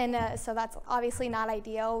 And so that's obviously not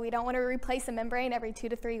ideal. We don't want to replace a membrane every 2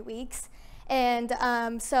 to 3 weeks. And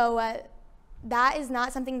that is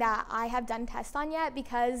not something that I have done tests on yet,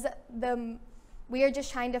 because we are just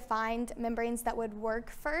trying to find membranes that would work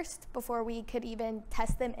first before we could even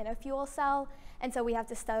test them in a fuel cell. And so we have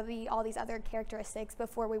to study all these other characteristics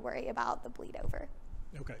before we worry about the bleed over.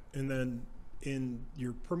 Okay, and then in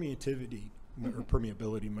your permeability or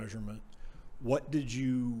permeability measurement, what did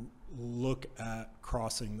you look at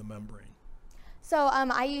crossing the membrane? So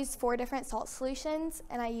I used 4 different salt solutions,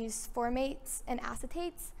 and I used formates and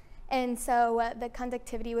acetates. And so the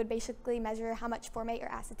conductivity would basically measure how much formate or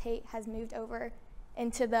acetate has moved over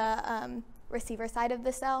into the receiver side of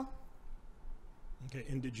the cell. Okay,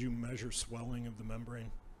 and did you measure swelling of the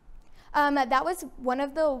membrane? That was one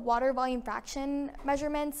of the water volume fraction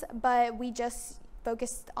measurements, but we just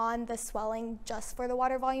focused on the swelling just for the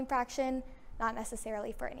water volume fraction, not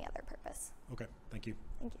necessarily for any other purpose. Okay, thank you.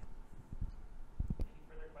 Thank you. Any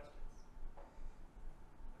further questions?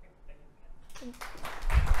 Okay, thank you.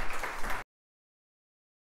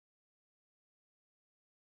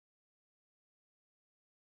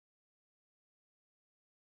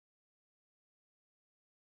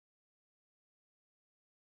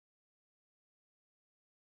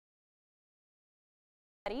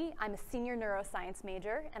 I'm a senior neuroscience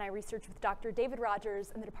major, and I research with Dr. David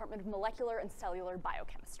Rogers in the Department of Molecular and Cellular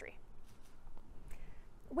Biochemistry.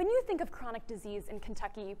 When you think of chronic disease in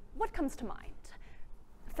Kentucky, what comes to mind?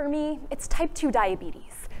 For me, it's type 2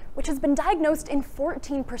 diabetes, which has been diagnosed in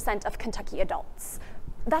 14% of Kentucky adults.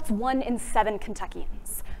 That's 1 in 7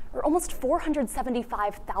 Kentuckians, or almost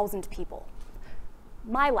 475,000 people.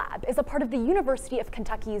 My lab is a part of the University of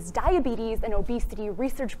Kentucky's Diabetes and Obesity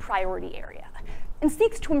Research Priority Area and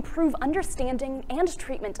seeks to improve understanding and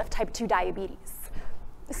treatment of type 2 diabetes.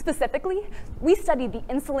 Specifically, we study the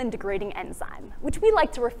insulin-degrading enzyme, which we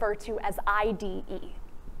like to refer to as IDE.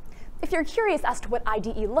 If you're curious as to what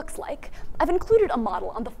IDE looks like, I've included a model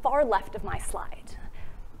on the far left of my slide.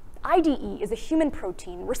 IDE is a human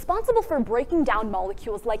protein responsible for breaking down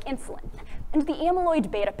molecules like insulin and the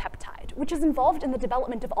amyloid beta peptide, which is involved in the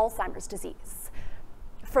development of Alzheimer's disease.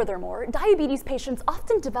 Furthermore, diabetes patients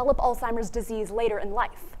often develop Alzheimer's disease later in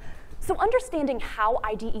life, so understanding how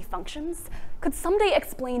IDE functions could someday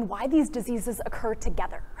explain why these diseases occur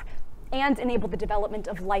together and enable the development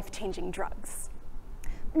of life-changing drugs.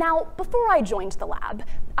 Now, before I joined the lab,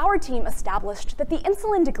 our team established that the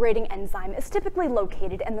insulin-degrading enzyme is typically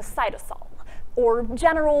located in the cytosol, or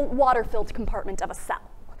general water-filled compartment of a cell.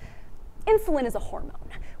 Insulin is a hormone,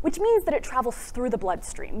 which means that it travels through the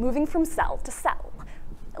bloodstream, moving from cell to cell.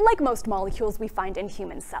 Like most molecules we find in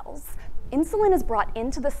human cells, insulin is brought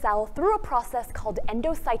into the cell through a process called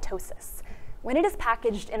endocytosis, when it is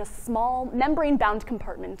packaged in a small, membrane-bound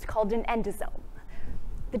compartment called an endosome.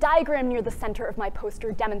 The diagram near the center of my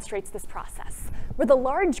poster demonstrates this process, where the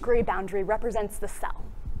large gray boundary represents the cell.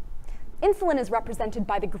 Insulin is represented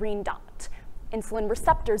by the green dot. Insulin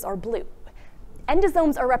receptors are blue.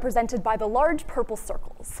 Endosomes are represented by the large purple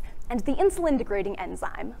circles, and the insulin-degrading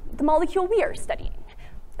enzyme, the molecule we are studying,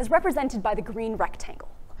 is represented by the green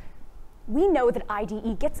rectangle. We know that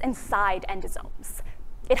IDE gets inside endosomes.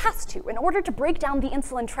 It has to in order to break down the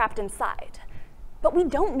insulin trapped inside, but we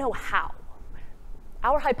don't know how.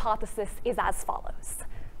 Our hypothesis is as follows.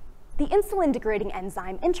 The insulin-degrading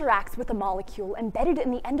enzyme interacts with a molecule embedded in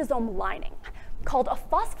the endosome lining, called a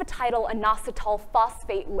phosphatidylinositol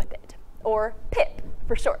phosphate lipid, or PIP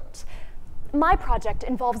for short. My project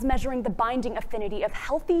involves measuring the binding affinity of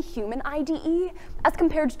healthy human IDE as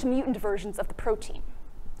compared to mutant versions of the protein.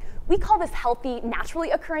 We call this healthy, naturally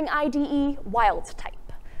occurring IDE wild type.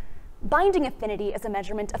 Binding affinity is a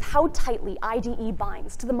measurement of how tightly IDE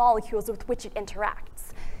binds to the molecules with which it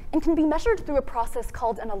interacts, and can be measured through a process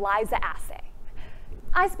called an ELISA assay.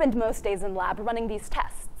 I spend most days in lab running these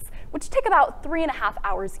tests, which take about 3.5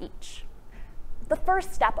 hours each. The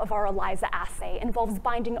first step of our ELISA assay involves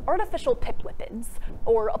binding artificial PIP lipids,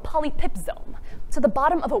 or a polypipsome, to the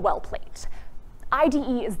bottom of a well plate.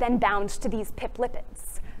 IDE is then bound to these PIP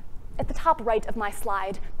lipids. At the top right of my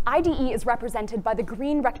slide, IDE is represented by the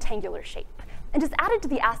green rectangular shape and is added to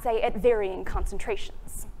the assay at varying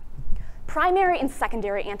concentrations. Primary and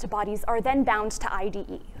secondary antibodies are then bound to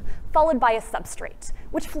IDE, followed by a substrate,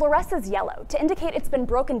 which fluoresces yellow to indicate it's been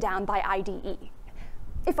broken down by IDE.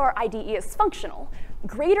 If our IDE is functional,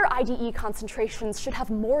 greater IDE concentrations should have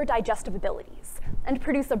more digestive abilities and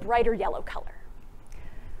produce a brighter yellow color.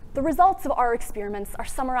 The results of our experiments are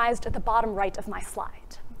summarized at the bottom right of my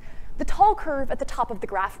slide. The tall curve at the top of the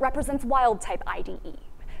graph represents wild-type IDE.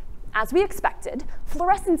 As we expected,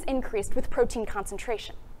 fluorescence increased with protein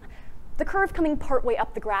concentration. The curve coming partway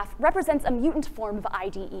up the graph represents a mutant form of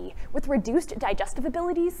IDE with reduced digestive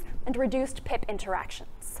abilities and reduced PIP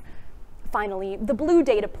interactions. Finally, the blue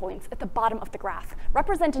data points at the bottom of the graph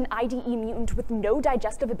represent an IDE mutant with no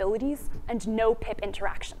digestive abilities and no PIP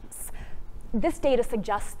interactions. This data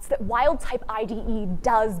suggests that wild-type IDE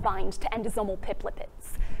does bind to endosomal PIP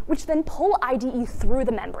lipids, which then pull IDE through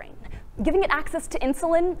the membrane, giving it access to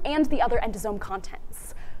insulin and the other endosome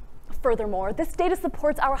contents. Furthermore, this data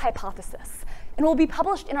supports our hypothesis and will be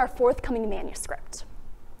published in our forthcoming manuscript.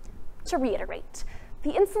 To reiterate,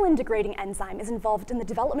 the insulin-degrading enzyme is involved in the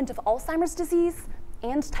development of Alzheimer's disease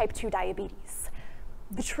and type 2 diabetes.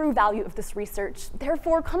 The true value of this research,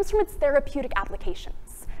 therefore, comes from its therapeutic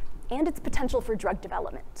applications and its potential for drug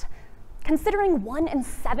development. Considering 1 in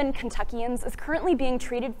 7 Kentuckians is currently being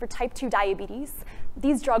treated for type 2 diabetes,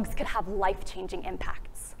 these drugs could have life-changing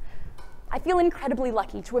impacts. I feel incredibly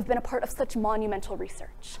lucky to have been a part of such monumental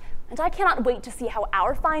research, and I cannot wait to see how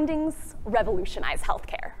our findings revolutionize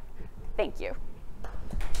healthcare. Thank you.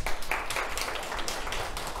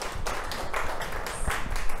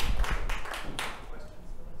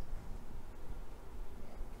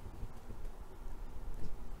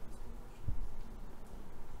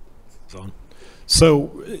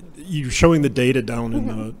 So you're showing the data down in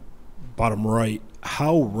the bottom right.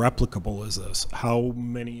 How replicable is this? How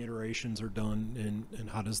many iterations are done, and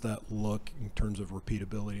how does that look in terms of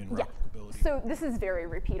repeatability and replicability? So this is very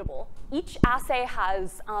repeatable. Each assay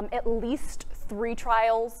has at least 3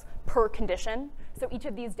 trials per condition. So each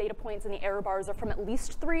of these data points in the error bars are from at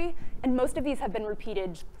least 3, and most of these have been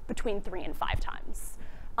repeated between 3 and 5 times.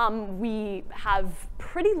 We have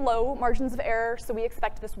pretty low margins of error, so we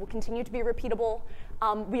expect this will continue to be repeatable.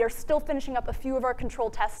 We are still finishing up a few of our control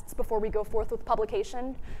tests before we go forth with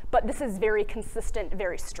publication, but this is very consistent,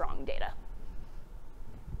 very strong data.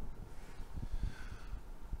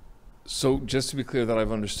 So just to be clear that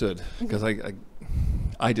I've understood, because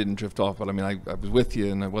I didn't drift off, but I mean, I was with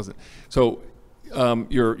you and I wasn't. So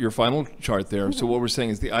your final chart there, so what we're saying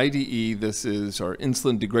is the IDE, this is our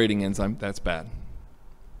insulin degrading enzyme, that's bad.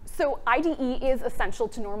 So IDE is essential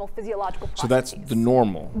to normal physiological processes. So that's the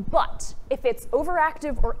normal. But if it's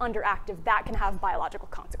overactive or underactive, that can have biological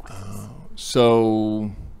consequences.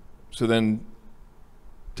 So then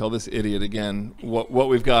tell this idiot again what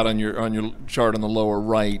we've got on your chart on the lower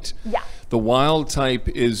right. Yeah. The wild type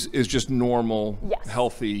is just normal, yes.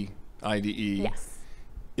 healthy IDE. Yes.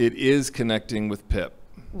 It is connecting with PIP.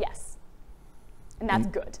 Yes. And that's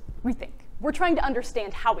good, we think. We're trying to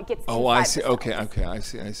understand how it gets inside. Oh, I see. the Okay, cells. okay, I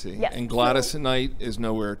see. Yes. And gladysonite is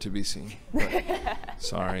nowhere to be seen.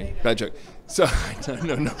 Sorry, bad joke. So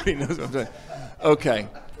no, nobody knows what I'm saying. Okay,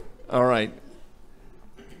 all right.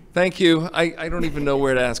 Thank you. I don't even know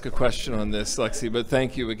where to ask a question on this, Lexi, but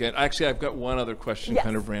thank you again. Actually, I've got one other question, yes.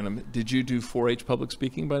 kind of random. Did you do 4-H public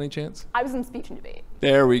speaking by any chance? I was in speech and debate.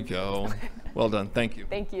 There we go. Well done. Thank you.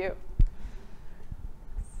 Thank you.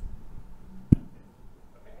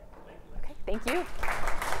 Okay, thank you. I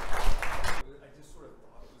just sort of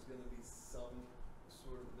thought it was going to be some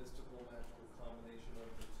sort of mystical, magical combination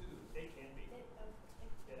of the two. It can be.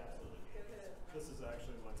 It absolutely is. This is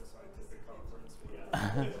actually like a scientific conference.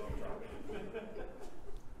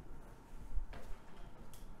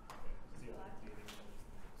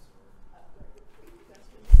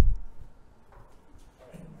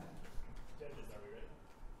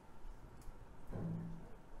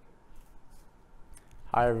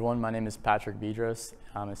 Hi everyone, my name is Patrick Bedros.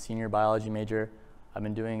 I'm a senior biology major. I've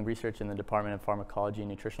been doing research in the Department of Pharmacology and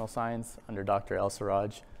Nutritional Science under Dr. El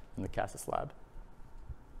Siraj in the Cassis lab.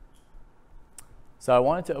 So I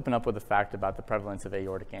wanted to open up with a fact about the prevalence of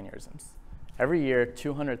aortic aneurysms. Every year,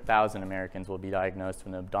 200,000 Americans will be diagnosed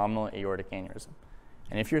with an abdominal aortic aneurysm.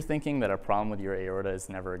 And if you're thinking that a problem with your aorta is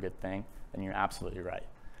never a good thing, then you're absolutely right.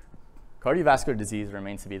 Cardiovascular disease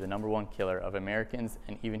remains to be the #1 killer of Americans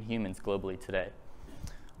and even humans globally today.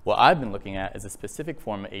 What I've been looking at is a specific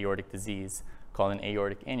form of aortic disease called an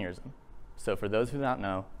aortic aneurysm. So for those who do not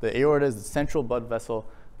know, the aorta is the central blood vessel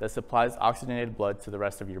that supplies oxygenated blood to the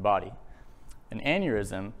rest of your body. An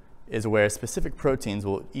aneurysm is where specific proteins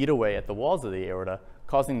will eat away at the walls of the aorta,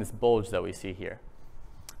 causing this bulge that we see here.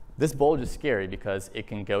 This bulge is scary because it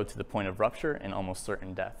can go to the point of rupture and almost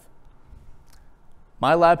certain death.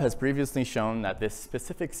 My lab has previously shown that this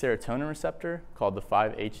specific serotonin receptor, called the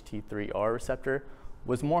 5-HT3R receptor,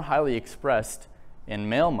 was more highly expressed in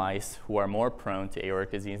male mice who are more prone to aortic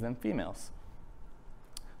disease than females.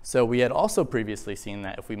 So we had also previously seen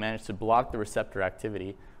that if we managed to block the receptor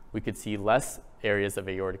activity, we could see less areas of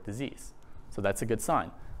aortic disease. So that's a good sign.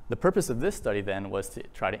 The purpose of this study then was to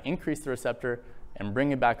try to increase the receptor and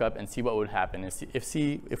bring it back up and see what would happen, and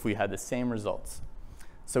see if we had the same results.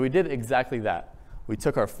 So we did exactly that. We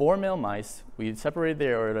took our 4 male mice, we separated the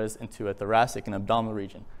aortas into a thoracic and abdominal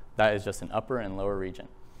region. That is just an upper and lower region.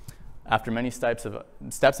 After many steps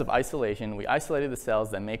of isolation, we isolated the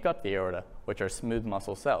cells that make up the aorta, which are smooth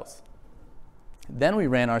muscle cells. Then we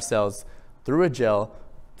ran our cells through a gel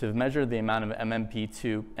to measure the amount of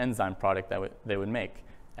MMP2 enzyme product that they would make.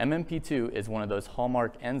 MMP2 is one of those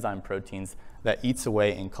hallmark enzyme proteins that eats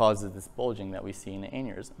away and causes this bulging that we see in the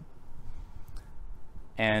aneurysm.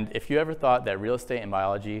 And if you ever thought that real estate and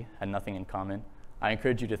biology had nothing in common, I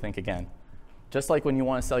encourage you to think again. Just like when you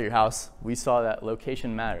want to sell your house, we saw that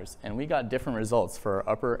location matters, and we got different results for our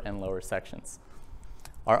upper and lower sections.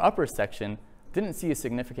 Our upper section didn't see a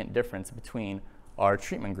significant difference between our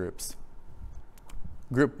treatment groups.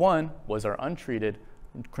 Group 1 was our untreated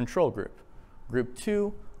control group. Group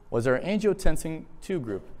 2 was our angiotensin II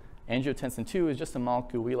group. Angiotensin II is just a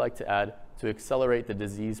molecule we like to add to accelerate the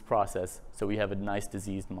disease process, so we have a nice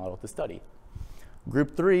diseased model to study.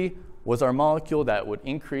 Group 3 was our molecule that would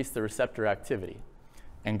increase the receptor activity.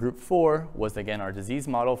 And group 4 was, again, our disease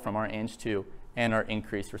model from our Ang2 and our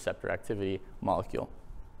increased receptor activity molecule.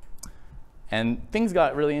 And things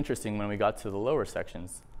got really interesting when we got to the lower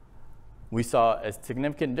sections. We saw a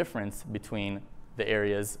significant difference between the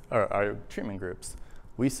areas, or our treatment groups.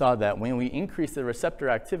 We saw that when we increased the receptor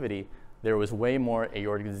activity, there was way more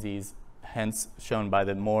aortic disease, hence shown by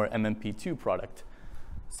the more MMP2 product.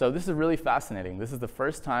 So this is really fascinating. This is the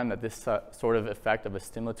first time that this sort of effect of a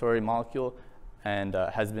stimulatory molecule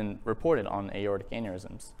has been reported on aortic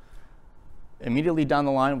aneurysms. Immediately down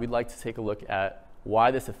the line, we'd like to take a look at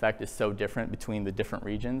why this effect is so different between the different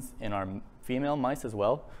regions in our female mice as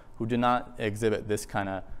well, who do not exhibit this kind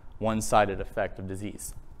of one-sided effect of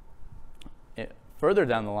disease. Further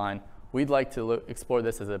down the line, we'd like to explore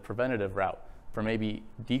this as a preventative route for maybe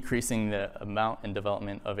decreasing the amount and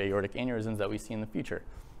development of aortic aneurysms that we see in the future.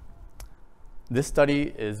 This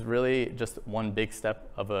study is really just one big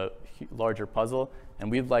step of a larger puzzle,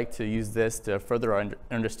 and we'd like to use this to further our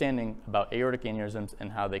understanding about aortic aneurysms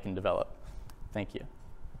and how they can develop. Thank you.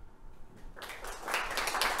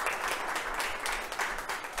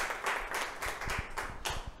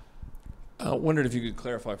 I wondered if you could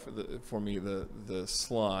clarify for me the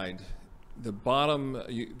slide. The bottom,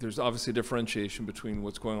 there's obviously a differentiation between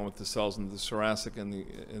what's going on with the cells in the thoracic and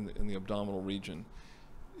the abdominal region.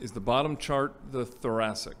 Is the bottom chart the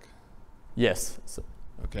thoracic? Yes. So,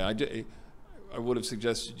 okay, I would have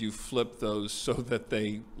suggested you flip those so that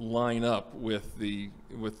they line up with the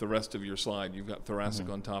rest of your slide. You've got thoracic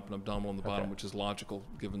on top and abdominal on the bottom, which is logical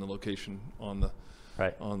given the location on the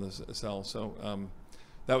cell. So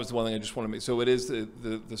that was the one thing I just wanted to make. So it is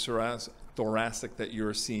the thoracic that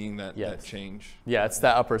you're seeing that change? Yeah, it's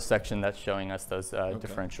that upper section that's showing us those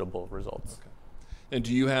differentiable results. Okay. And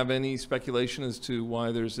do you have any speculation as to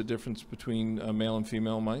why there's a difference between male and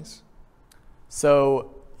female mice?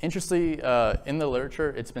 So interestingly, in the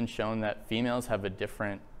literature, it's been shown that females have a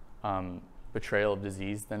different portrayal of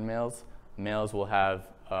disease than males. Males will have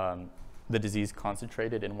the disease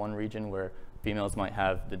concentrated in one region, where females might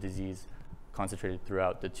have the disease concentrated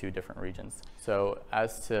throughout the two different regions. So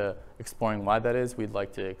as to exploring why that is, we'd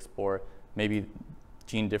like to explore maybe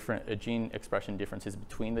gene expression differences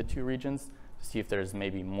between the two regions to see if there's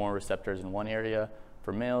maybe more receptors in one area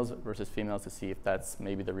for males versus females, to see if that's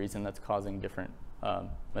maybe the reason that's causing different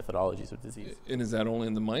methodologies of disease. And is that only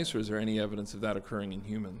in the mice, or is there any evidence of that occurring in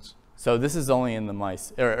humans? So this is only in the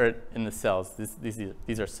mice, or in the cells.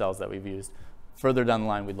 These are cells that we've used. Further down the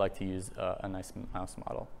line, we'd like to use a nice mouse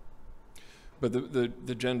model. But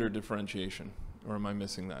the gender differentiation, or am I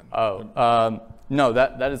missing that? No,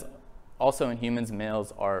 that is also in humans.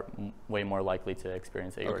 Males are way more likely to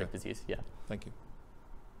experience aortic disease. Yeah. Thank you.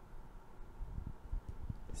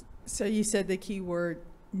 So you said the key word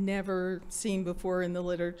never seen before in the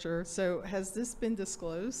literature. So has this been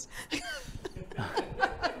disclosed?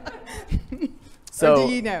 So or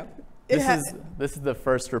do you know? This is the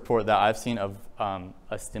first report that I've seen of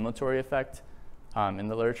a stimulatory effect in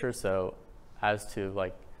the literature. So as to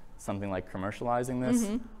like something like commercializing this,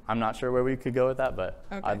 I'm not sure where we could go with that, but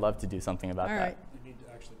I'd love to do something about that. You need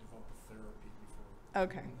to actually develop a therapy before.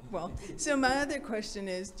 Okay, well, so my other question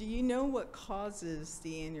is, do you know what causes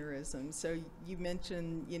the aneurysm? So you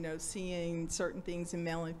mentioned, seeing certain things in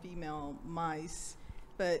male and female mice,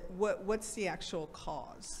 but what's the actual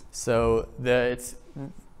cause? So it's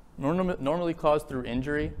normally caused through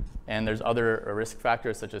injury, and there's other risk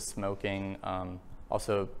factors such as smoking,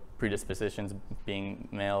 also predispositions, being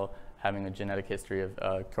male, having a genetic history of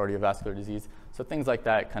cardiovascular disease. So things like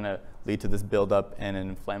that kind of lead to this buildup and an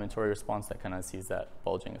inflammatory response that kind of sees that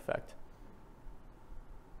bulging effect.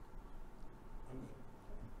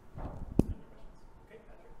 Okay,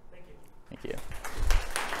 Patrick, thank you. Thank you.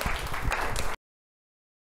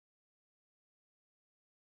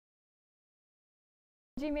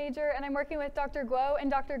 Major, and I'm working with Dr. Guo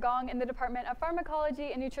and Dr. Gong in the Department of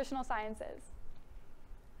Pharmacology and Nutritional Sciences.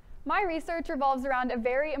 My research revolves around a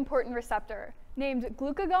very important receptor named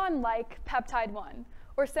glucagon-like peptide 1,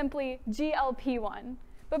 or simply GLP-1.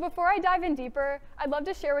 But before I dive in deeper, I'd love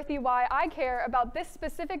to share with you why I care about this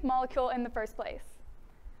specific molecule in the first place.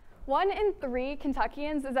 1 in 3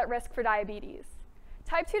 Kentuckians is at risk for diabetes.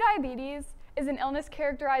 Type 2 diabetes is an illness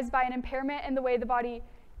characterized by an impairment in the way the body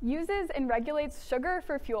uses and regulates sugar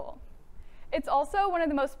for fuel. It's also one of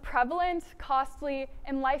the most prevalent, costly,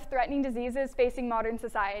 and life-threatening diseases facing modern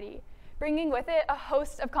society, bringing with it a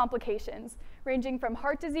host of complications, ranging from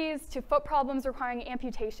heart disease to foot problems requiring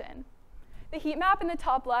amputation. The heat map in the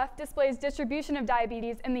top left displays distribution of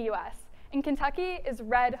diabetes in the US, and Kentucky is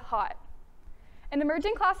red hot. An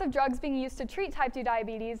emerging class of drugs being used to treat type 2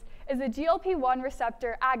 diabetes is the GLP-1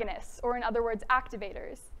 receptor agonists, or in other words,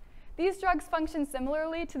 activators. These drugs function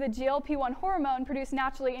similarly to the GLP-1 hormone produced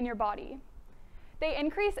naturally in your body. They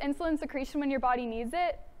increase insulin secretion when your body needs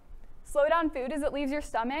it, slow down food as it leaves your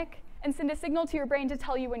stomach, and send a signal to your brain to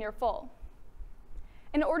tell you when you're full.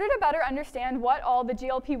 In order to better understand what all the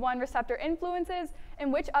GLP-1 receptor influences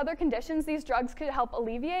and which other conditions these drugs could help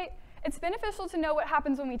alleviate, it's beneficial to know what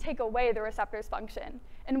happens when we take away the receptor's function,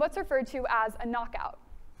 and what's referred to as a knockout.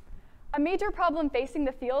 A major problem facing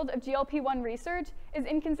the field of GLP-1 research is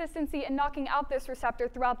inconsistency in knocking out this receptor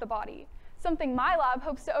throughout the body, something my lab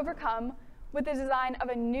hopes to overcome with the design of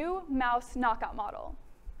a new mouse knockout model.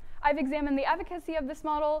 I've examined the efficacy of this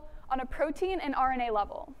model on a protein and RNA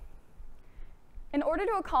level. In order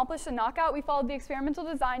to accomplish the knockout, we followed the experimental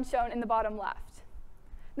design shown in the bottom left.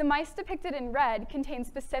 The mice depicted in red contain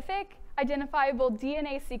specific, identifiable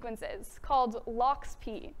DNA sequences called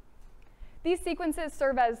LOXP. These sequences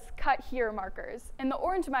serve as cut here markers, and the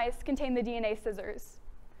orange mice contain the DNA scissors.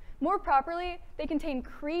 More properly, they contain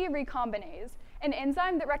Cre recombinase, an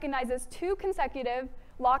enzyme that recognizes 2 consecutive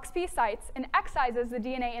LOXP sites and excises the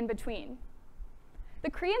DNA in between. The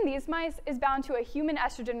Cre in these mice is bound to a human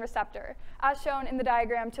estrogen receptor, as shown in the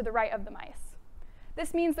diagram to the right of the mice.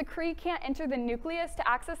 This means the Cre can't enter the nucleus to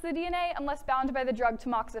access the DNA unless bound by the drug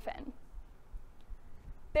tamoxifen.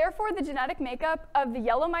 Therefore, the genetic makeup of the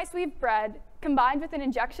yellow mice we've bred, combined with an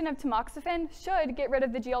injection of tamoxifen, should get rid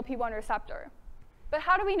of the GLP-1 receptor. But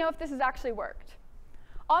how do we know if this has actually worked?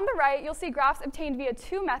 On the right, you'll see graphs obtained via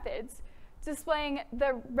 2 methods, displaying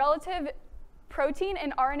the relative protein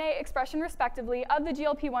and RNA expression, respectively, of the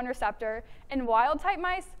GLP-1 receptor in wild-type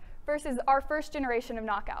mice versus our first generation of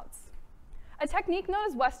knockouts. A technique known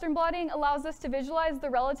as Western blotting allows us to visualize the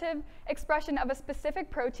relative expression of a specific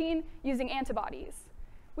protein using antibodies.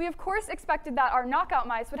 We, of course, expected that our knockout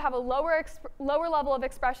mice would have a lower level of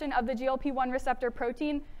expression of the GLP-1 receptor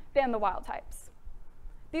protein than the wild types.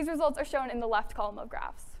 These results are shown in the left column of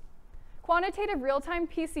graphs. Quantitative real-time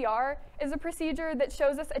PCR is a procedure that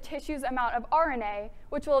shows us a tissue's amount of RNA,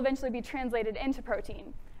 which will eventually be translated into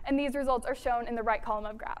protein, and these results are shown in the right column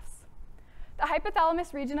of graphs. The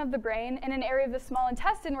hypothalamus region of the brain and an area of the small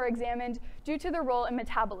intestine were examined due to their role in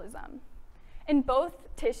metabolism. In both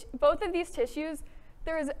of these tissues,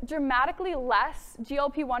 there is dramatically less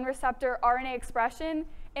GLP-1 receptor RNA expression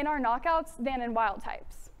in our knockouts than in wild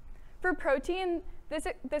types. For protein,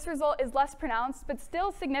 this result is less pronounced, but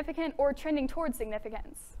still significant or trending towards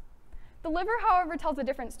significance. The liver, however, tells a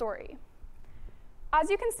different story. As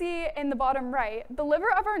you can see in the bottom right, the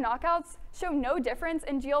liver of our knockouts show no difference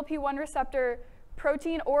in GLP-1 receptor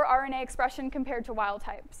protein or RNA expression compared to wild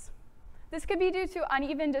types. This could be due to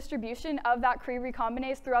uneven distribution of that Cre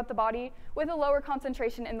recombinase throughout the body with a lower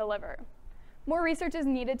concentration in the liver. More research is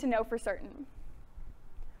needed to know for certain.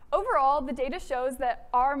 Overall, the data shows that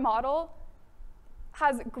our model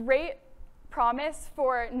has great promise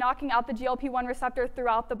for knocking out the GLP-1 receptor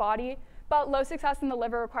throughout the body, but low success in the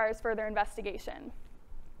liver requires further investigation.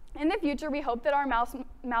 In the future, we hope that our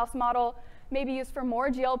mouse model may be used for more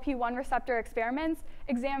GLP-1 receptor experiments,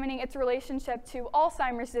 examining its relationship to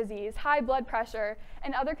Alzheimer's disease, high blood pressure,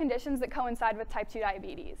 and other conditions that coincide with type 2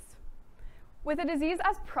 diabetes. With a disease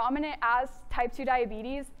as prominent as type 2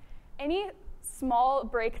 diabetes, any small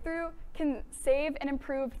breakthrough can save and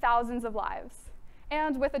improve thousands of lives.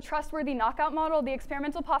 And with a trustworthy knockout model, the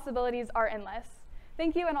experimental possibilities are endless.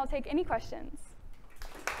 Thank you, and I'll take any questions.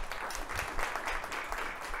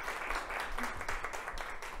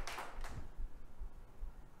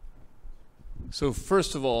 So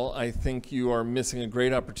first of all, I think you are missing a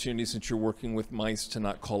great opportunity since you're working with mice to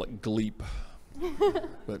not call it GLEEP.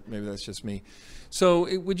 But maybe that's just me. So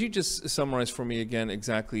would you just summarize for me again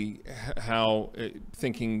exactly how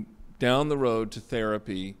thinking down the road to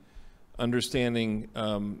therapy, understanding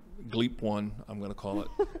GLEEP1, I'm going to call it,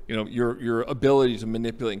 you know, your ability to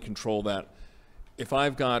manipulate and control that. If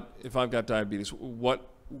I've got diabetes, what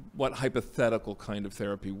hypothetical kind of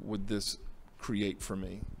therapy would this create for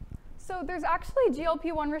me? So there's actually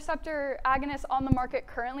GLP-1 receptor agonists on the market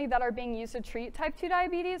currently that are being used to treat type 2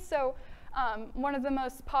 diabetes. So one of the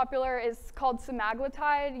most popular is called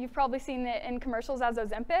semaglutide. You've probably seen it in commercials as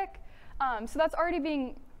Ozempic. So that's already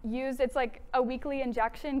being used. It's like a weekly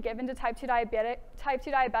injection given to type 2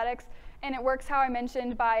 diabetics, and it works how I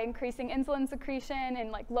mentioned by increasing insulin secretion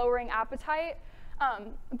and like lowering appetite.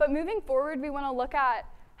 But moving forward, we want to look at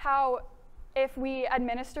how if we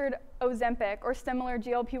administered Ozempic or similar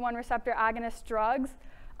GLP-1 receptor agonist drugs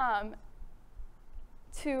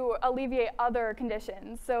to alleviate other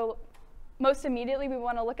conditions. So most immediately, we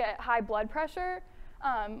want to look at high blood pressure.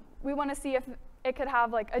 We want to see if it could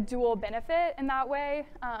have like a dual benefit in that way,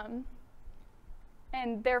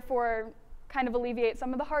 and therefore kind of alleviate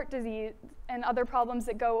some of the heart disease and other problems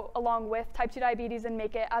that go along with type 2 diabetes and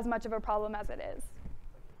make it as much of a problem as it is.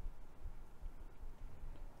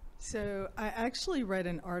 So I actually read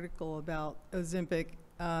an article about Ozempic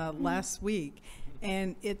last week,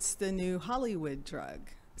 and it's the new Hollywood drug.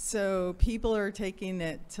 So people are taking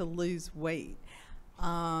it to lose weight.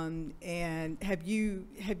 And have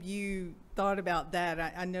you thought about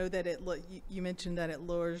that? I know that you mentioned that it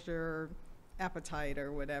lowers your appetite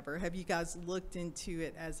or whatever. Have you guys looked into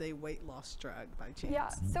it as a weight loss drug by chance? Yeah,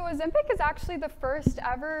 so Ozempic is actually the first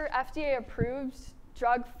ever FDA-approved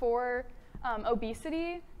drug for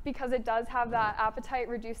obesity because it does have that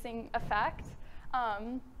appetite-reducing effect.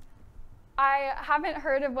 I haven't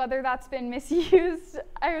heard of whether that's been misused.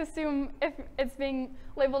 I assume if it's being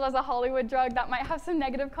labeled as a Hollywood drug, that might have some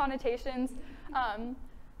negative connotations.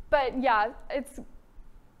 But yeah,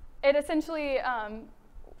 it essentially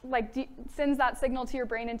sends that signal to your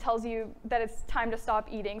brain and tells you that it's time to stop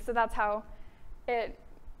eating. So that's how it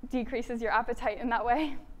decreases your appetite in that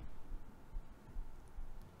way.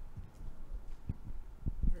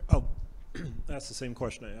 I'll ask the same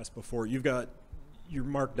question I asked before. You're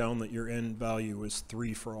marked down that your end value is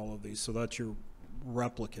 3 for all of these, so that's your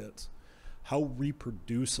replicates. How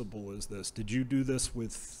reproducible is this? Did you do this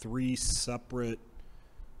with 3 separate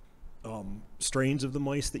strains of the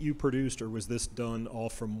mice that you produced, or was this done all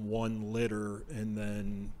from one litter and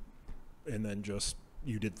then just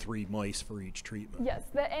you did 3 mice for each treatment? Yes,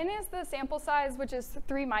 the N is the sample size, which is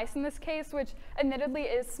 3 mice in this case, which admittedly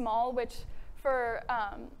is small, which for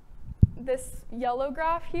this yellow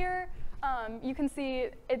graph here, you can see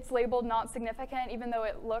it's labeled not significant, even though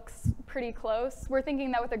it looks pretty close. We're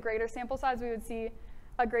thinking that with a greater sample size, we would see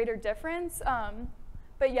a greater difference.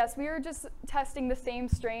 But yes, we were just testing the same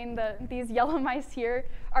strain. These yellow mice here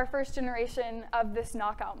are first generation of this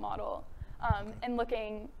knockout model, and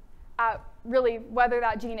looking at really whether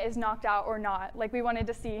that gene is knocked out or not. Like, we wanted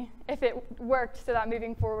to see if it worked so that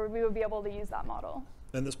moving forward, we would be able to use that model.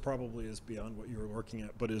 And this probably is beyond what you were looking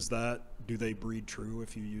at, but do they breed true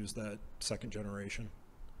if you use that second generation?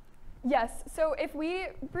 Yes, so if we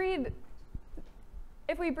breed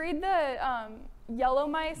the yellow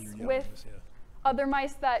mice with other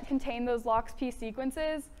mice that contain those LOXP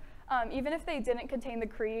sequences, even if they didn't contain the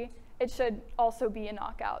Cree, it should also be a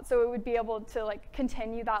knockout. So it would be able to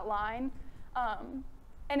continue that line.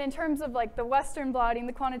 And in terms of the Western blotting,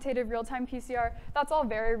 the quantitative real-time PCR, that's all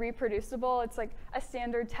very reproducible. It's a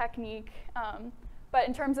standard technique. But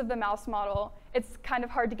in terms of the mouse model, it's kind of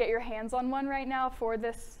hard to get your hands on one right now for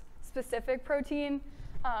this specific protein,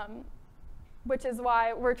 which is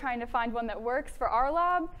why we're trying to find one that works for our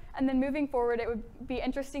lab. And then moving forward, it would be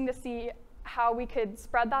interesting to see how we could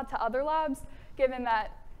spread that to other labs, given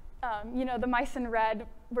that the mice in red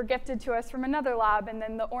were gifted to us from another lab, and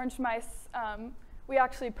then the orange mice, we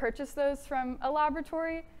actually purchased those from a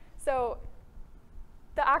laboratory. So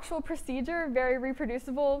the actual procedure, very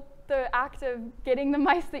reproducible. The act of getting the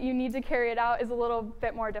mice that you need to carry it out is a little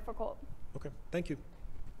bit more difficult. Okay, thank you.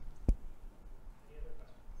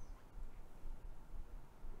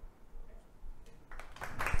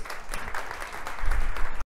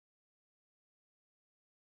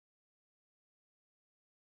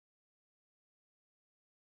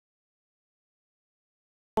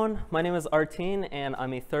 My name is Artin, and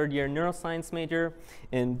I'm a third-year neuroscience major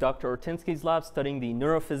in Dr. Ortinsky's lab studying the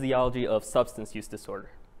neurophysiology of substance use disorder.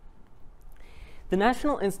 The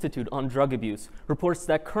National Institute on Drug Abuse reports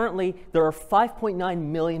that currently there are 5.9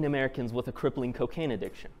 million Americans with a crippling cocaine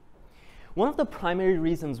addiction. One of the primary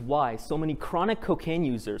reasons why so many chronic cocaine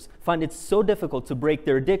users find it so difficult to break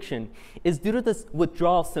their addiction is due to the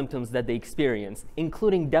withdrawal symptoms that they experience,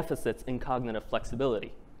 including deficits in cognitive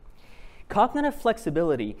flexibility. Cognitive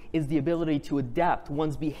flexibility is the ability to adapt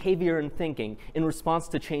one's behavior and thinking in response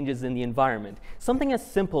to changes in the environment. Something as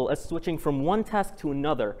simple as switching from one task to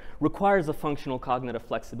another requires a functional cognitive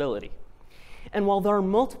flexibility. And while there are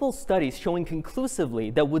multiple studies showing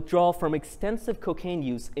conclusively that withdrawal from extensive cocaine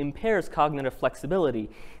use impairs cognitive flexibility,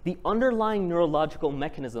 the underlying neurological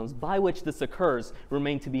mechanisms by which this occurs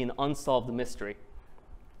remain to be an unsolved mystery.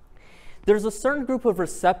 There's a certain group of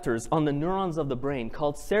receptors on the neurons of the brain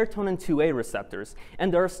called serotonin 2A receptors,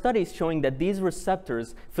 and there are studies showing that these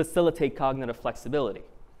receptors facilitate cognitive flexibility.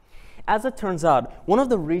 As it turns out, one of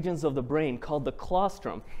the regions of the brain called the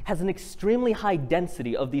claustrum has an extremely high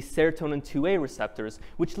density of these serotonin 2A receptors,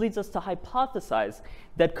 which leads us to hypothesize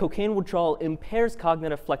that cocaine withdrawal impairs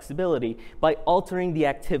cognitive flexibility by altering the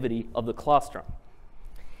activity of the claustrum.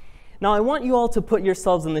 Now, I want you all to put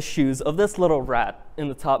yourselves in the shoes of this little rat in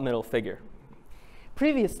the top middle figure.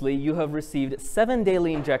 Previously, you have received 7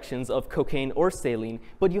 daily injections of cocaine or saline,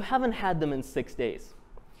 but you haven't had them in 6 days.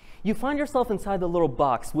 You find yourself inside the little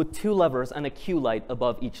box with 2 levers and a cue light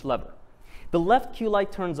above each lever. The left cue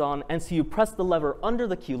light turns on, and so you press the lever under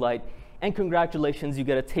the cue light, and congratulations, you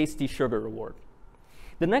get a tasty sugar reward.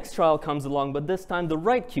 The next trial comes along, but this time the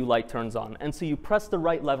right cue light turns on, and so you press the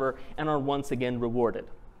right lever and are once again rewarded.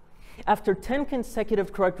 After 10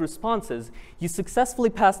 consecutive correct responses, you successfully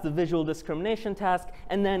pass the visual discrimination task,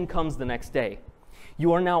 and then comes the next day.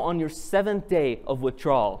 You are now on your 7th day of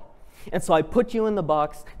withdrawal. And so I put you in the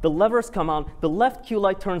box, the levers come on, the left cue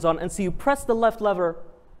light turns on, and so you press the left lever,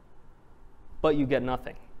 but you get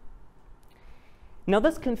nothing. Now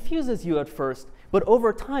this confuses you at first, but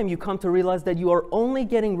over time you come to realize that you are only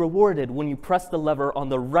getting rewarded when you press the lever on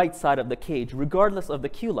the right side of the cage, regardless of the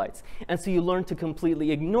cue lights. And so you learn to completely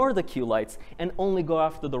ignore the cue lights and only go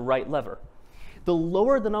after the right lever. The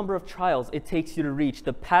lower the number of trials it takes you to reach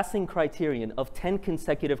the passing criterion of 10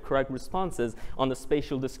 consecutive correct responses on the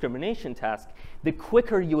spatial discrimination task, the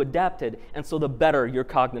quicker you adapted, and so the better your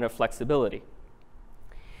cognitive flexibility.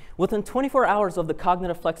 Within 24 hours of the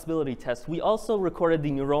cognitive flexibility test, we also recorded the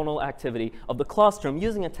neuronal activity of the claustrum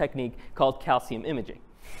using a technique called calcium imaging.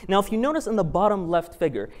 Now, if you notice in the bottom left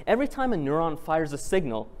figure, every time a neuron fires a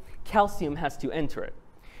signal, calcium has to enter it.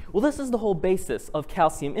 Well, this is the whole basis of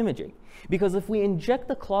calcium imaging, because if we inject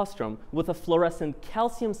the claustrum with a fluorescent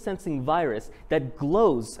calcium-sensing virus that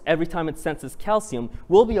glows every time it senses calcium,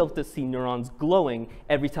 we'll be able to see neurons glowing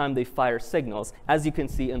every time they fire signals, as you can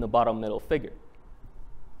see in the bottom middle figure.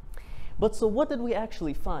 But so what did we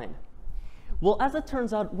actually find? Well, as it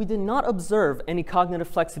turns out, we did not observe any cognitive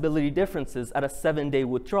flexibility differences at a 7-day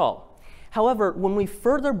withdrawal. However, when we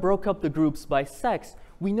further broke up the groups by sex,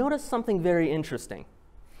 we noticed something very interesting.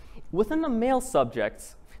 Within the male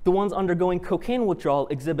subjects, the ones undergoing cocaine withdrawal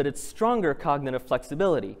exhibited stronger cognitive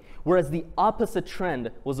flexibility, whereas the opposite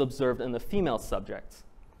trend was observed in the female subjects.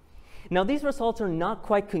 Now, these results are not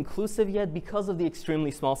quite conclusive yet because of the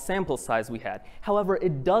extremely small sample size we had. However,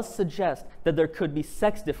 it does suggest that there could be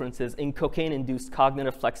sex differences in cocaine-induced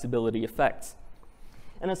cognitive flexibility effects.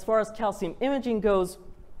 And as far as calcium imaging goes,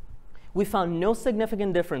 we found no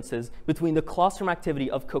significant differences between the claustrum activity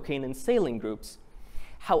of cocaine and saline groups.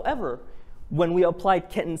 However, when we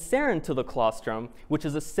applied ketanserin to the claustrum, which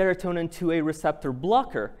is a serotonin 2A receptor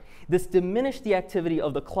blocker, this diminished the activity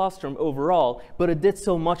of the claustrum overall, but it did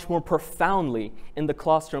so much more profoundly in the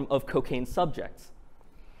claustrum of cocaine subjects.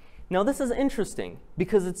 Now, this is interesting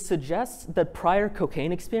because it suggests that prior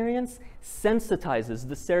cocaine experience sensitizes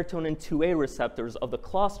the serotonin 2A receptors of the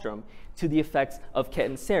claustrum to the effects of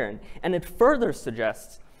ketanserin, and it further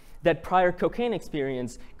suggests that prior cocaine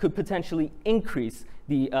experience could potentially increase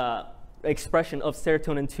the expression of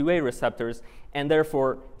serotonin 2A receptors and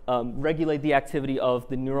therefore regulate the activity of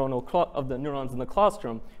the neurons in the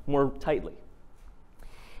claustrum more tightly.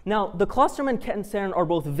 Now, the claustrum and ketanserin are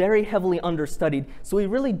both very heavily understudied, so we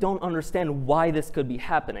really don't understand why this could be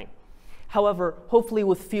happening. However, hopefully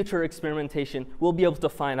with future experimentation, we'll be able to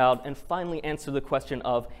find out and finally answer the question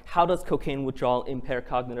of how does cocaine withdrawal impair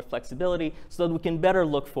cognitive flexibility so that we can better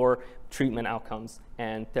look for treatment outcomes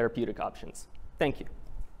and therapeutic options. Thank you.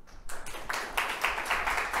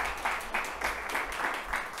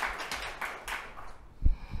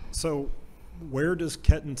 So where does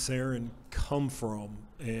ketanserin come from,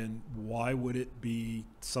 and why would it be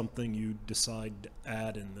something you decide to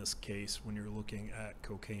add in this case when you're looking at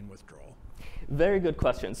cocaine withdrawal? Very good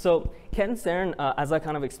question. So ketanserin, as I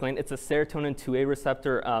kind of explained, it's a serotonin 2A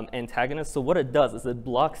receptor antagonist. So what it does is it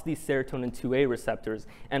blocks these serotonin 2A receptors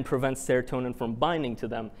and prevents serotonin from binding to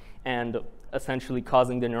them and essentially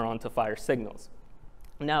causing the neuron to fire signals.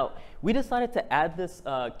 Now, we decided to add this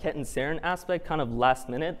ketanserin aspect kind of last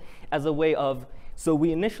minute as a way of, so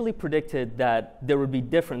we initially predicted that there would be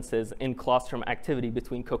differences in claustrum activity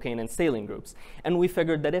between cocaine and saline groups. And we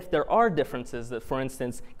figured that if there are differences, that for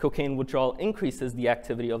instance, cocaine withdrawal increases the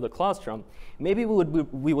activity of the claustrum, maybe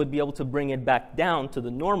we would be able to bring it back down to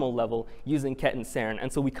the normal level using ketanserin.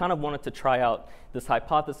 And so we kind of wanted to try out this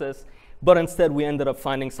hypothesis. But instead, we ended up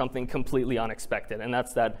finding something completely unexpected, and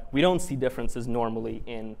that's that we don't see differences normally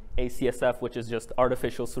in ACSF, which is just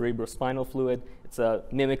artificial cerebrospinal fluid.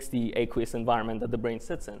 It mimics the aqueous environment that the brain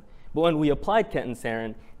sits in. But when we applied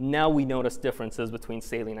ketanserin, now we notice differences between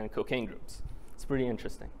saline and cocaine groups. It's pretty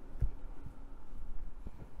interesting.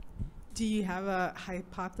 Do you have a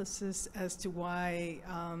hypothesis as to why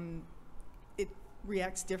it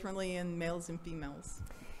reacts differently in males and females?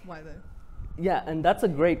 Why the? Yeah, and that's a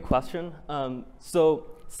great question. So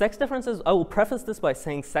sex differences, I will preface this by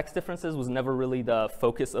saying sex differences was never really the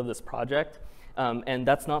focus of this project, and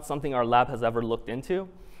that's not something our lab has ever looked into.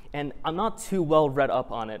 And I'm not too well read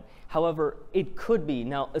up on it. However, it could be.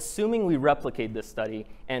 Now, assuming we replicate this study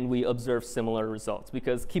and we observe similar results,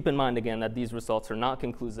 because keep in mind again that these results are not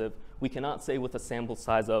conclusive. We cannot say with a sample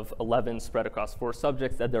size of 11 spread across 4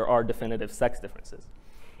 subjects that there are definitive sex differences.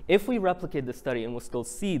 If we replicate the study and we'll still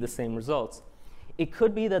see the same results, it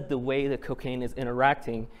could be that the way that cocaine is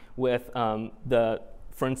interacting with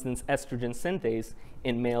for instance, estrogen synthase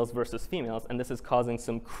in males versus females, and this is causing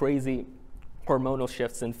some crazy hormonal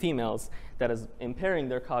shifts in females that is impairing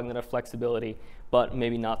their cognitive flexibility, but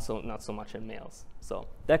maybe not so much in males. So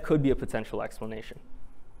that could be a potential explanation.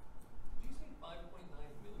 Did you say 5.9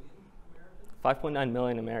 million Americans? 5.9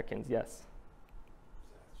 million Americans, yes.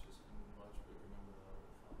 That's just a much bigger number than I would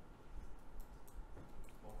have thought.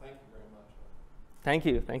 Well, thank you very much. Thank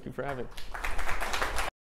you. Thank you for having me.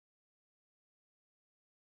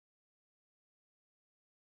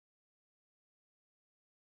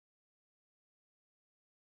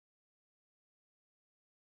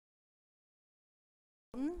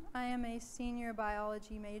 I am a senior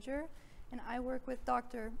biology major, and I work with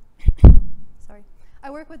Dr.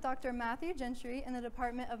 Matthew Gentry in the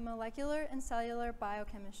Department of Molecular and Cellular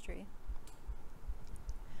Biochemistry.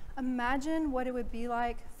 Imagine what it would be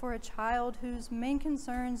like for a child whose main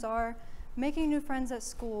concerns are making new friends at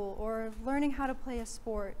school or learning how to play a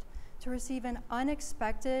sport to receive an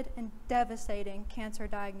unexpected and devastating cancer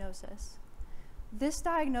diagnosis. This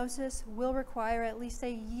diagnosis will require at least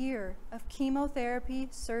a year of chemotherapy,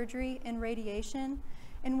 surgery, and radiation,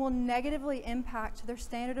 and will negatively impact their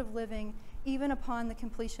standard of living even upon the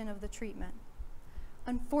completion of the treatment.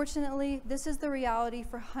 Unfortunately, this is the reality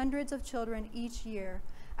for hundreds of children each year,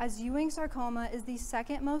 as Ewing sarcoma is the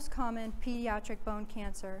second most common pediatric bone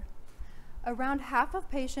cancer. Around half of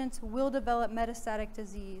patients will develop metastatic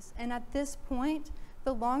disease, and at this point,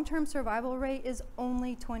 the long-term survival rate is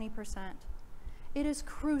only 20%. It is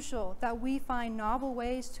crucial that we find novel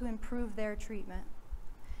ways to improve their treatment.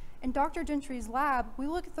 In Dr. Gentry's lab, we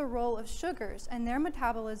look at the role of sugars and their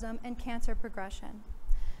metabolism in cancer progression.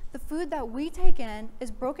 The food that we take in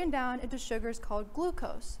is broken down into sugars called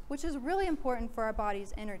glucose, which is really important for our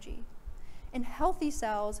body's energy. In healthy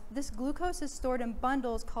cells, this glucose is stored in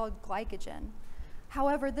bundles called glycogen.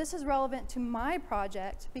 However, this is relevant to my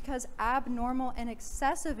project because abnormal and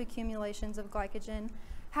excessive accumulations of glycogen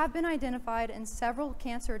have been identified in several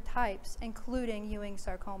cancer types, including Ewing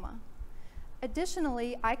sarcoma.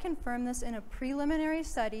 Additionally, I confirmed this in a preliminary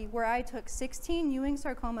study where I took 16 Ewing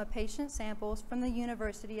sarcoma patient samples from the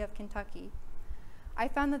University of Kentucky. I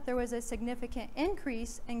found that there was a significant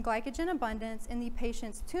increase in glycogen abundance in the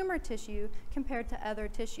patient's tumor tissue compared to other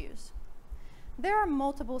tissues. There are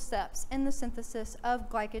multiple steps in the synthesis of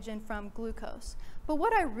glycogen from glucose, but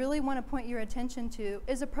what I really want to point your attention to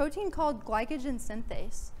is a protein called glycogen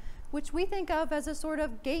synthase, which we think of as a sort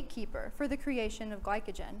of gatekeeper for the creation of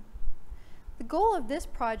glycogen. The goal of this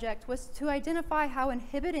project was to identify how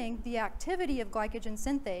inhibiting the activity of glycogen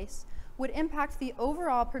synthase would impact the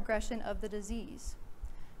overall progression of the disease.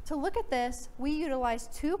 To look at this, we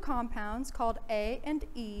utilized two compounds called A and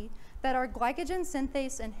E that are glycogen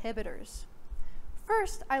synthase inhibitors.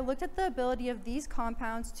 First, I looked at the ability of these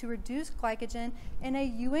compounds to reduce glycogen in a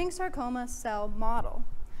Ewing sarcoma cell model.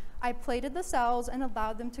 I plated the cells and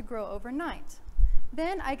allowed them to grow overnight.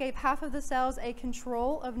 Then I gave half of the cells a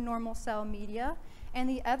control of normal cell media and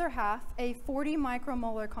the other half a 40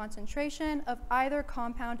 micromolar concentration of either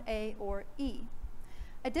compound A or E.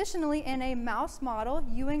 Additionally, in a mouse model,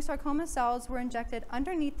 Ewing sarcoma cells were injected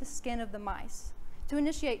underneath the skin of the mice to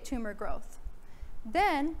initiate tumor growth.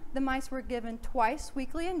 Then, the mice were given twice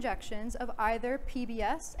weekly injections of either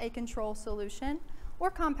PBS, a control solution,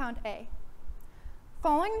 or compound A.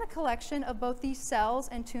 Following the collection of both these cells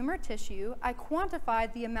and tumor tissue, I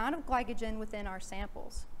quantified the amount of glycogen within our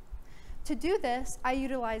samples. To do this, I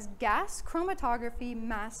utilized gas chromatography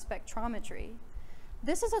mass spectrometry.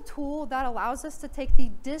 This is a tool that allows us to take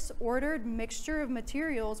the disordered mixture of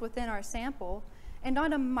materials within our sample and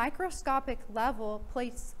on a microscopic level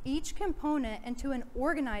place each component into an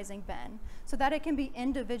organizing bin so that it can be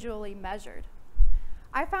individually measured.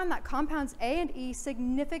 I found that compounds A and E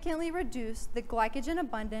significantly reduced the glycogen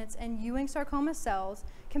abundance in Ewing sarcoma cells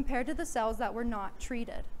compared to the cells that were not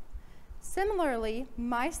treated. Similarly,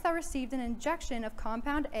 mice that received an injection of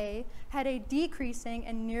compound A had a decreasing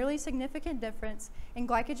and nearly significant difference in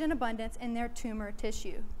glycogen abundance in their tumor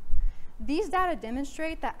tissue. These data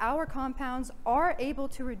demonstrate that our compounds are able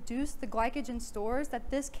to reduce the glycogen stores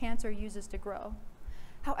that this cancer uses to grow.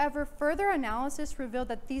 However, further analysis revealed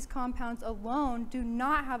that these compounds alone do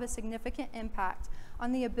not have a significant impact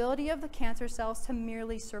on the ability of the cancer cells to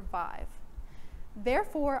merely survive.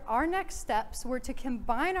 Therefore, our next steps were to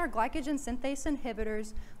combine our glycogen synthase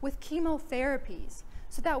inhibitors with chemotherapies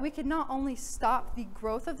so that we could not only stop the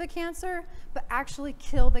growth of the cancer, but actually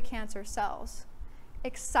kill the cancer cells.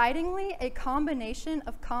 Excitingly, a combination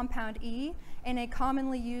of compound E and a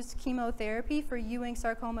commonly used chemotherapy for Ewing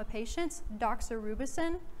sarcoma patients,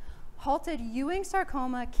 doxorubicin, halted Ewing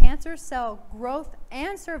sarcoma cancer cell growth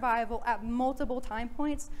and survival at multiple time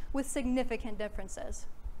points with significant differences.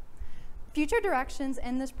 Future directions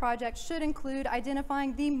in this project should include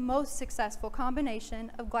identifying the most successful combination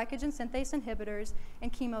of glycogen synthase inhibitors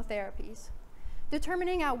and chemotherapies,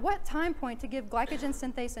 determining at what time point to give glycogen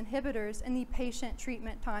synthase inhibitors in the patient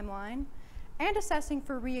treatment timeline, and assessing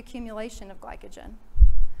for reaccumulation of glycogen.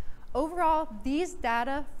 Overall, these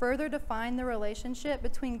data further define the relationship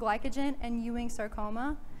between glycogen and Ewing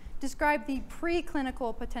sarcoma, describe the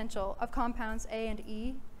preclinical potential of compounds A and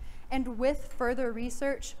E, and with further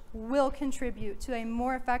research will contribute to a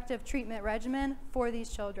more effective treatment regimen for these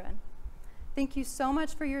children. Thank you so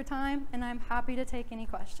much for your time, and I'm happy to take any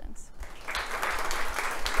questions.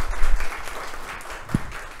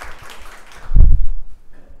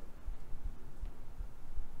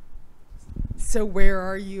 So where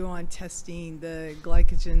are you on testing the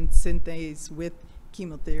glycogen synthase with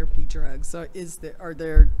chemotherapy drugs? Are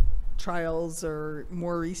there trials or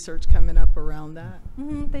more research coming up around that?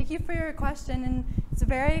 Thank you for your question, and it's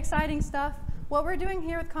very exciting stuff. What we're doing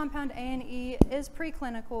here with compound A and E is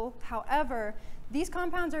preclinical. However, these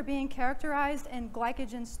compounds are being characterized in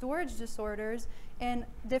glycogen storage disorders in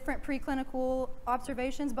different preclinical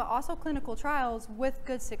observations, but also clinical trials with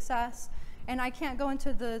good success. And I can't go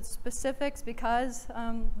into the specifics because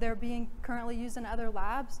they're being currently used in other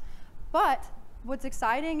labs. But what's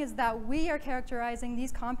exciting is that we are characterizing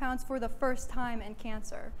these compounds for the first time in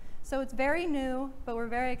cancer. So it's very new, but we're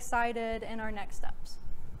very excited in our next steps.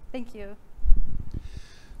 Thank you.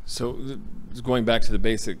 So going back to the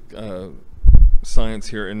basic science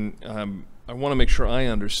here, and I want to make sure I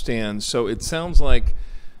understand. So it sounds like,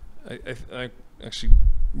 I actually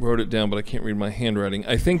wrote it down, but I can't read my handwriting.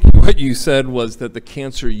 I think what you said was that the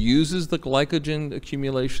cancer uses the glycogen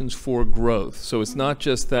accumulations for growth. So it's not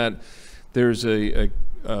just that there's a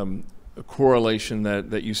correlation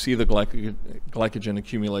that you see the glycogen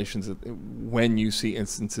accumulations when you see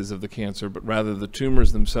instances of the cancer, but rather the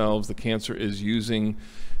tumors themselves, the cancer is using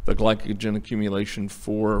the glycogen accumulation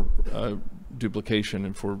for duplication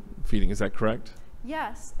and for feeding. Is that correct?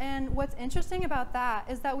 Yes, and what's interesting about that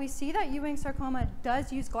is that we see that Ewing sarcoma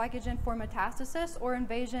does use glycogen for metastasis or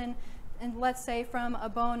invasion, and let's say from a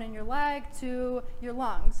bone in your leg to your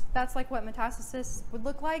lungs. That's like what metastasis would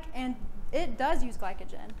look like, and it does use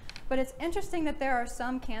glycogen. But it's interesting that there are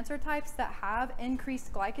some cancer types that have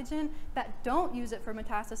increased glycogen that don't use it for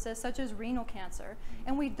metastasis, such as renal cancer,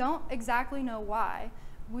 and we don't exactly know why.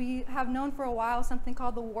 We have known for a while something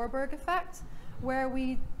called the Warburg effect, where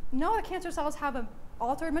we know that cancer cells have an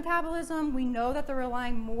altered metabolism. We know that they're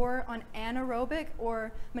relying more on anaerobic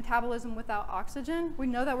or metabolism without oxygen. We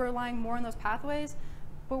know that we're relying more on those pathways,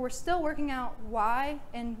 but we're still working out why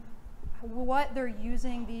and what they're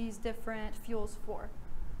using these different fuels for.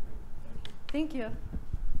 Thank you.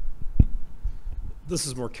 This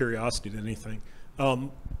is more curiosity than anything.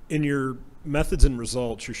 In your methods and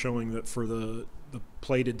results, you're showing that for the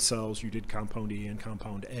plated cells, you did compound E and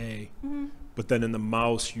compound A. But then in the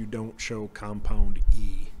mouse, you don't show compound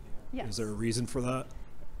E. Yes. Is there a reason for that?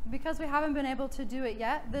 Because we haven't been able to do it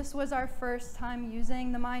yet. This was our first time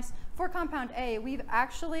using the mice for compound A.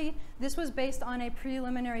 This was based on a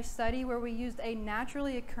preliminary study where we used a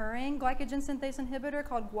naturally occurring glycogen synthase inhibitor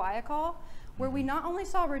called guaiacol, where we not only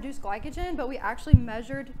saw reduced glycogen, but we actually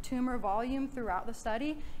measured tumor volume throughout the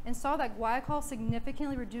study and saw that guaiacol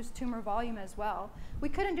significantly reduced tumor volume as well. We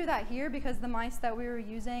couldn't do that here because the mice that we were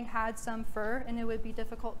using had some fur and it would be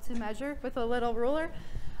difficult to measure with a little ruler.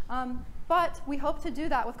 But we hope to do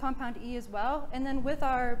that with compound E as well. And then with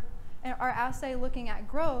our assay looking at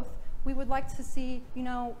growth, we would like to see,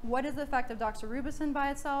 what is the effect of doxorubicin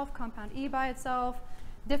by itself, compound E by itself,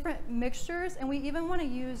 different mixtures, and we even want to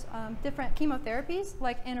use different chemotherapies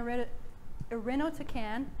like irinotecan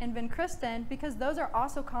and vincristine, because those are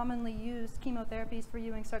also commonly used chemotherapies for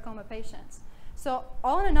Ewing sarcoma patients. So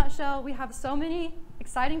all in a nutshell, we have so many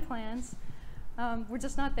exciting plans. We're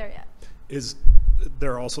just not there yet. Is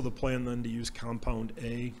there also the plan then to use compound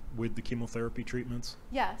A with the chemotherapy treatments?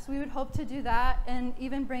 Yes, we would hope to do that and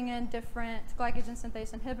even bring in different glycogen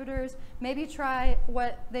synthase inhibitors, maybe try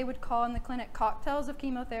what they would call in the clinic cocktails of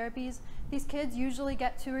chemotherapies. These kids usually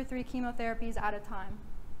get 2 or 3 chemotherapies at a time.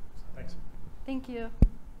 Thanks. Thank you.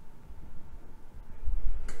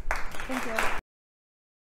 Thank you.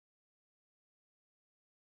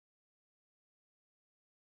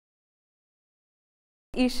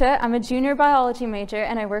 Isha, I'm a junior biology major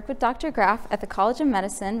and I work with Dr. Graff at the College of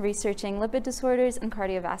Medicine researching lipid disorders and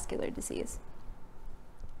cardiovascular disease.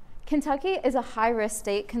 Kentucky is a high-risk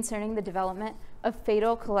state concerning the development of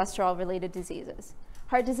fatal cholesterol-related diseases.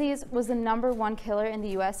 Heart disease was the #1 killer in the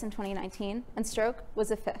US in 2019 and stroke was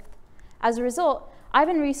the 5th. As a result, I've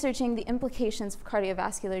been researching the implications of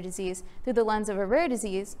cardiovascular disease through the lens of a rare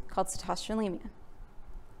disease called sitostralemia.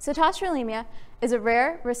 Sitostralemia is a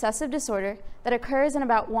rare recessive disorder that occurs in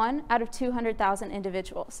about 1 out of 200,000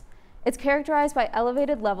 individuals. It's characterized by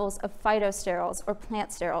elevated levels of phytosterols, or plant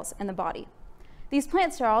sterols, in the body. These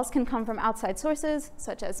plant sterols can come from outside sources,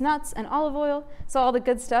 such as nuts and olive oil, so all the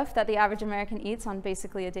good stuff that the average American eats on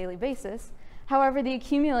basically a daily basis. However, the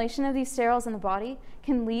accumulation of these sterols in the body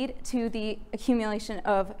can lead to the accumulation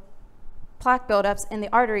of plaque buildups in the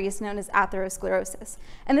arteries known as atherosclerosis.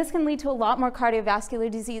 And this can lead to a lot more cardiovascular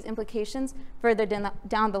disease implications further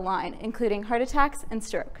down the line, including heart attacks and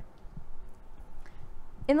stroke.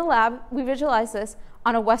 In the lab, we visualize this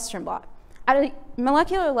on a Western blot. At a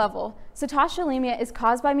molecular level, sitostralemia is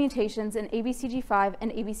caused by mutations in ABCG5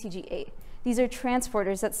 and ABCG8. These are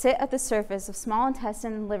transporters that sit at the surface of small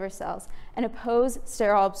intestine and liver cells and oppose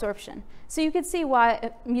sterol absorption. So you could see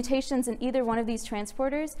why mutations in either one of these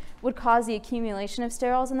transporters would cause the accumulation of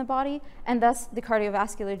sterols in the body and thus the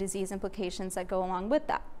cardiovascular disease implications that go along with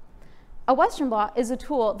that. A Western blot is a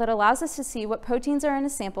tool that allows us to see what proteins are in a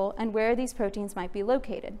sample and where these proteins might be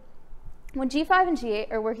located. When G5 and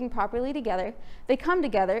G8 are working properly together, they come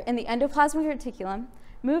together in the endoplasmic reticulum,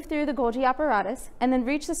 move through the Golgi apparatus, and then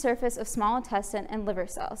reach the surface of small intestine and liver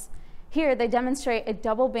cells. Here, they demonstrate a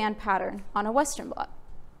double band pattern on a Western blot.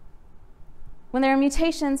 When there are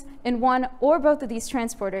mutations in one or both of these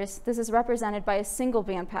transporters, this is represented by a single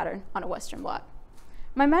band pattern on a Western blot.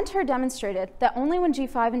 My mentor demonstrated that only when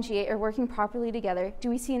G5 and G8 are working properly together do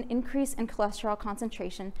we see an increase in cholesterol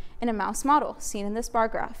concentration in a mouse model, seen in this bar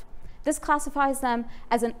graph. This classifies them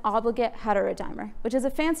as an obligate heterodimer, which is a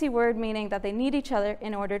fancy word meaning that they need each other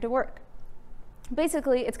in order to work.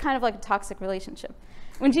 Basically, it's kind of like a toxic relationship.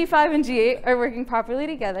 When G5 and G8 are working properly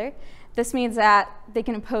together, this means that they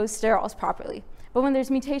can oppose sterols properly. But when there's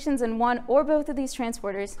mutations in one or both of these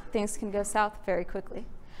transporters, things can go south very quickly.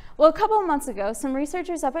 Well, a couple of months ago, some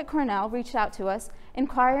researchers up at Cornell reached out to us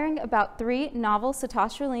inquiring about 3 novel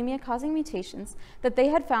sitostralemia-causing mutations that they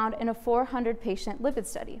had found in a 400-patient lipid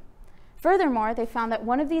study. Furthermore, they found that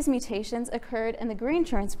one of these mutations occurred in the green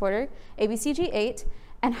transporter, ABCG8,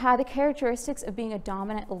 and had the characteristics of being a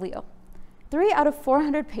dominant allele. 3 out of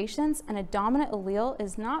 400 patients and a dominant allele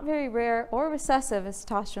is not very rare or recessive as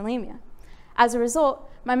sitostralemia. As a result,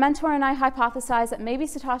 my mentor and I hypothesized that maybe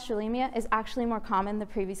sitostralemia is actually more common than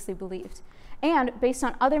previously believed. And based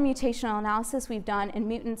on other mutational analysis we've done in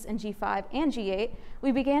mutants in G5 and G8,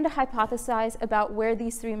 we began to hypothesize about where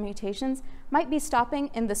these 3 mutations might be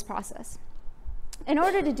stopping in this process. In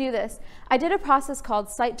order to do this, I did a process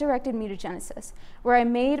called site-directed mutagenesis, where I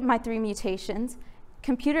made my 3 mutations,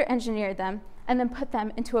 computer engineered them, and then put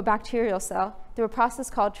them into a bacterial cell through a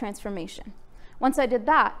process called transformation. Once I did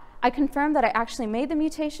that, I confirmed that I actually made the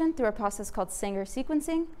mutation through a process called Sanger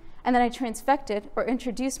sequencing, and then I transfected or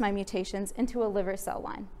introduced my mutations into a liver cell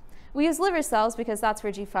line. We use liver cells because that's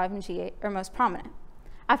where G5 and G8 are most prominent.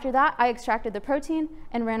 After that, I extracted the protein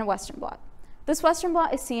and ran a Western blot. This Western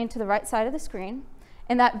blot is seen to the right side of the screen.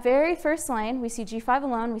 In that very first lane, we see G5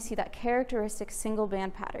 alone, we see that characteristic single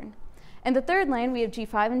band pattern. In the third lane, we have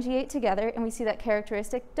G5 and G8 together, and we see that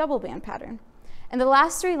characteristic double band pattern. In the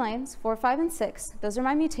last 3 lanes, 4, 5, and 6, those are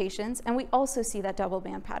my mutations, and we also see that double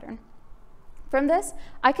band pattern. From this,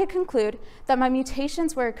 I could conclude that my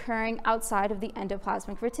mutations were occurring outside of the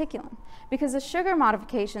endoplasmic reticulum because the sugar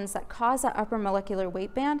modifications that cause that upper molecular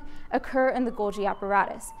weight band occur in the Golgi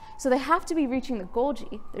apparatus. So they have to be reaching the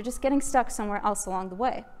Golgi, they're just getting stuck somewhere else along the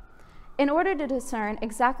way. In order to discern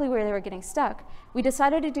exactly where they were getting stuck, we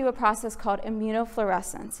decided to do a process called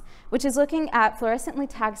immunofluorescence, which is looking at fluorescently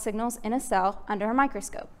tagged signals in a cell under a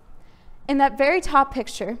microscope. In that very top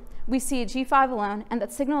picture, we see G5 alone, and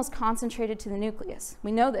that signal is concentrated to the nucleus.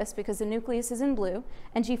 We know this because the nucleus is in blue,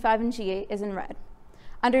 and G5 and G8 is in red.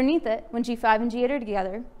 Underneath it, when G5 and G8 are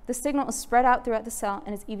together, the signal is spread out throughout the cell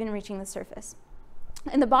and is even reaching the surface.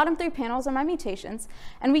 In the bottom 3 panels are my mutations,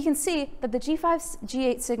 and we can see that the G5,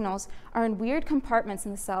 G8 signals are in weird compartments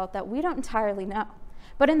in the cell that we don't entirely know.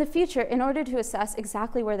 But in the future, in order to assess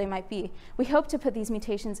exactly where they might be, we hope to put these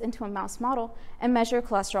mutations into a mouse model and measure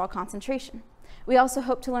cholesterol concentration. We also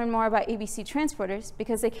hope to learn more about ABC transporters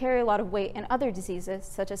because they carry a lot of weight in other diseases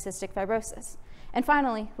such as cystic fibrosis. And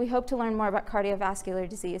finally, we hope to learn more about cardiovascular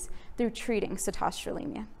disease through treating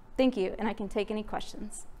sitostralemia. Thank you, and I can take any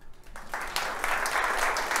questions.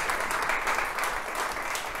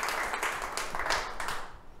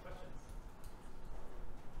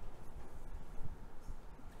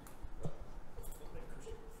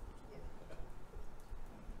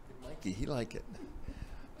 Mikey, he like it.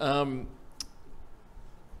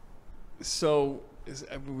 So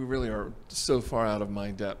we really are so far out of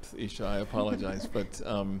my depth, Isha. I apologize, but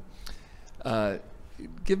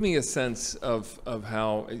give me a sense of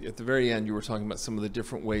how, at the very end, you were talking about some of the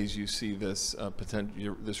different ways you see this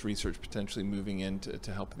this research potentially moving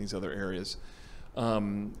into helping these other areas.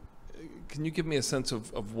 Can you give me a sense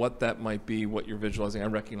of what that might be, what you're visualizing? I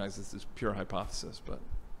recognize this is pure hypothesis, but.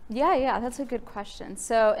 Yeah, that's a good question.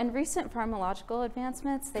 So in recent pharmacological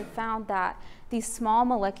advancements, they found that these small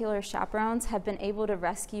molecular chaperones have been able to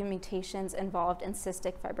rescue mutations involved in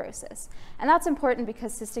cystic fibrosis. And that's important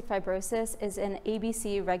because cystic fibrosis is an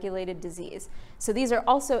ABC-regulated disease. So these are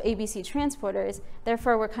also ABC transporters.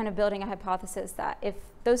 Therefore, we're kind of building a hypothesis that if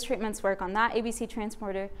those treatments work on that ABC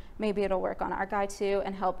transporter, maybe it'll work on our guy too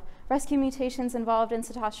and help rescue mutations involved in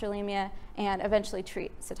sitoshrelemia and eventually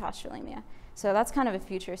treat sitoshrelemia. So that's kind of a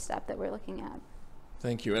future step that we're looking at.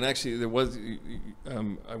 Thank you. And actually, there was,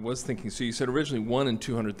 I was thinking, so you said originally 1 in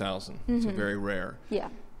 200,000, so very rare. Yeah.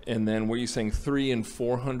 And then were you saying 3 in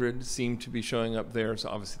 400 seem to be showing up there? So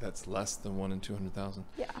obviously that's less than 1 in 200,000.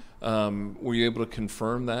 Yeah. Were you able to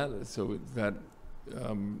confirm that? So that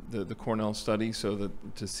the Cornell study, so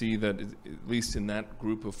that to see that at least in that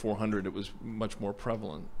group of 400, it was much more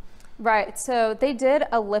prevalent. Right, so they did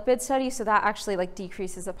a lipid study, so that actually like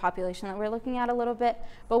decreases the population that we're looking at a little bit.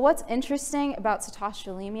 But what's interesting about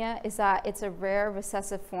sitoshrelemia is that it's a rare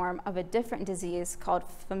recessive form of a different disease called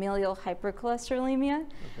familial hypercholesterolemia.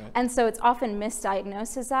 Okay. And so it's often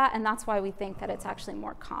misdiagnosed as that, and that's why we think that it's actually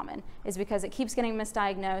more common, is because it keeps getting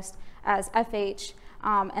misdiagnosed as FH,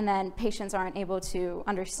 and then patients aren't able to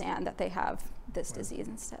understand that they have this disease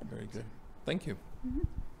instead. Very good. Thank you.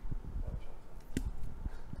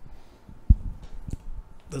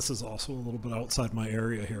 This is also a little bit outside my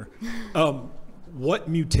area here. What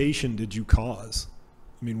mutation did you cause?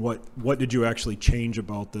 I mean, what did you actually change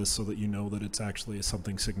about this so that you know that it's actually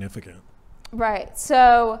something significant? Right,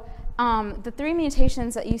 so the 3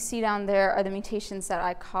 mutations that you see down there are the mutations that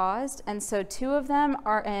I caused, and so 2 of them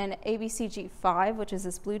are in ABCG5, which is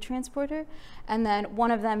this blue transporter, and then 1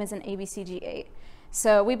 of them is in ABCG8.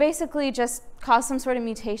 So we basically just cause some sort of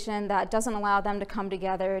mutation that doesn't allow them to come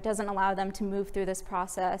together, doesn't allow them to move through this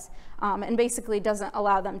process, and basically doesn't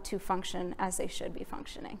allow them to function as they should be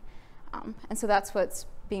functioning. And so that's what's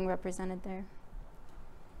being represented there.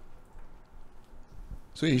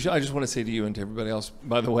 So Isha, I just want to say to you and to everybody else,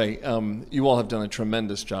 by the way, you all have done a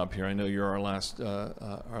tremendous job here. I know you're our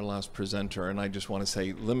last presenter, and I just want to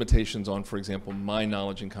say limitations on, for example, my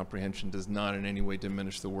knowledge and comprehension does not in any way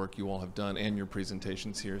diminish the work you all have done and your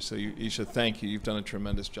presentations here. So Isha, thank you. You've done a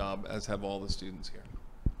tremendous job, as have all the students here.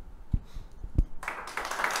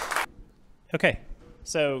 Okay,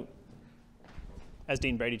 so as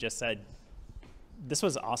Dean Brady just said, this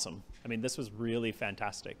was awesome. I mean, this was really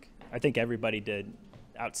fantastic. I think everybody did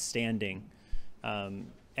outstanding.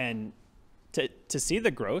 And to see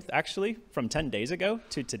the growth actually from 10 days ago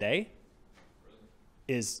to today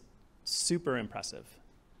is super impressive,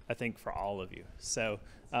 I think, for all of you. So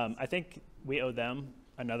I think we owe them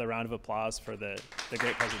another round of applause for the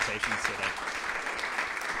great presentations today.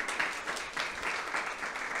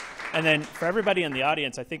 And then for everybody in the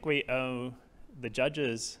audience, I think we owe the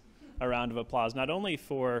judges a round of applause, not only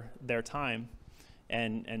for their time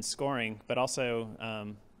and scoring, but also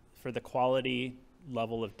for the quality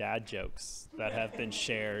level of dad jokes that have been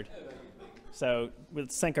shared. So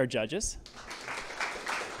let's thank our judges.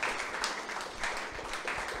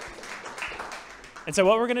 And so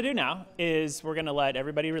what we're gonna do now is we're gonna let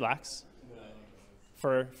everybody relax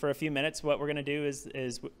for a few minutes. What we're gonna do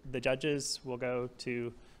is the judges will go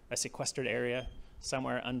to a sequestered area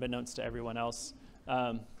somewhere unbeknownst to everyone else,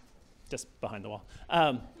 just behind the wall.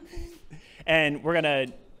 And we're gonna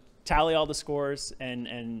tally all the scores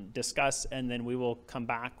and discuss, and then we will come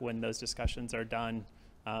back when those discussions are done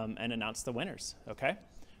and announce the winners, okay?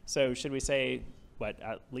 So should we say, what,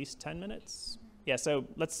 at least 10 minutes? Yeah, so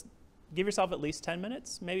let's give yourself at least 10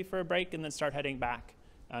 minutes, maybe for a break, and then start heading back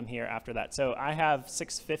here after that. So I have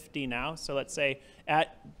 6:50 now, so let's say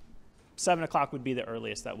at 7 o'clock would be the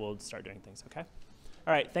earliest that we'll start doing things, okay?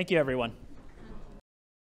 All right, thank you, everyone.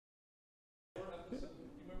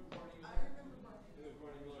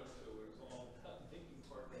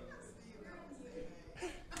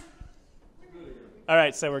 All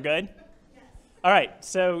right, so we're good? Yes. All right,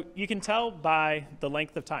 so you can tell by the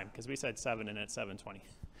length of time, because we said 7 and it's 7:20,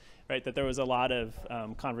 right, that there was a lot of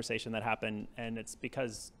conversation that happened, and it's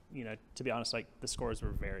because, you know, to be honest, like the scores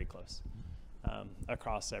were very close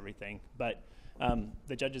across everything. But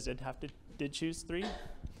the judges did choose 3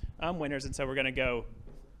 winners, and so we're gonna go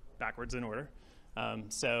backwards in order.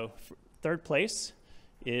 So 3rd place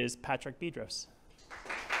is Patrick Bedros.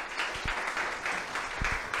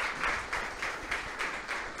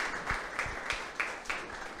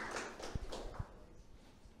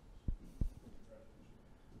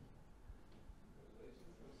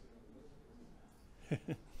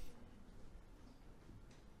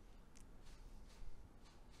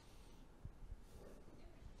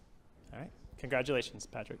 Congratulations,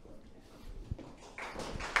 Patrick.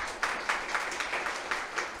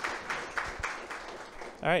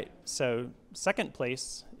 All right, so second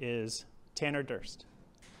place is Tanner Durst.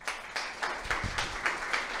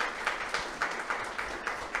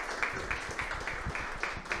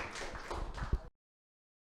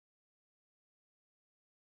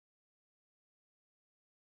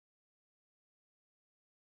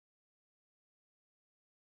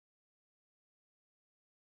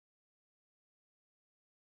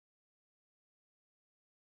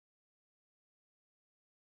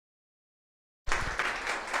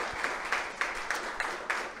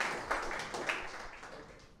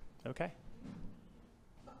 Okay.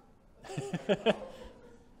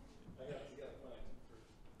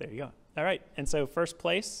 There you go. All right, and so first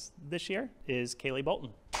place this year is Kaylee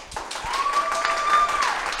Bolton.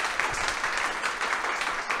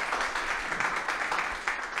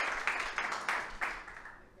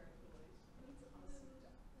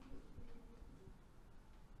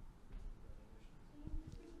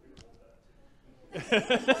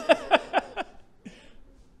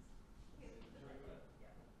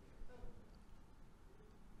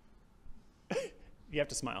 You have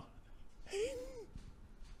to smile.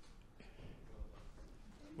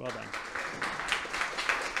 Well done.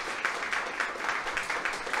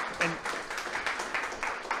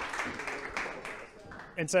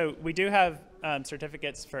 And so we do have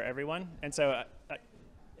certificates for everyone, and so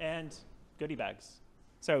and goodie bags.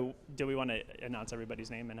 So do we want to announce everybody's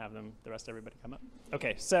name and have the rest of everybody come up?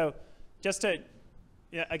 Okay, so just to,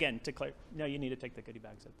 again, to clarify, no, you need to take the goodie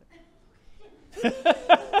bags up there.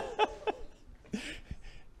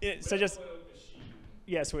 So just,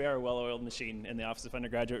 yes, we are a well-oiled machine in the Office of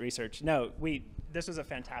Undergraduate Research. No, this was a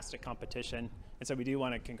fantastic competition, and so we do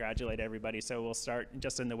want to congratulate everybody. So we'll start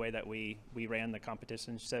just in the way that we ran the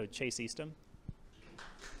competition. So Chase Eastham.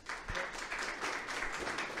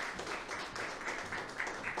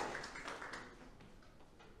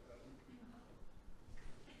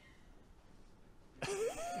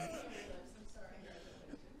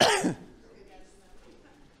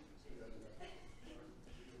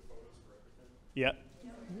 Yep.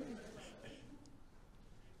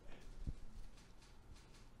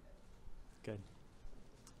 Good.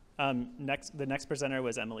 The next presenter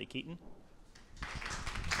was Emily Keaton.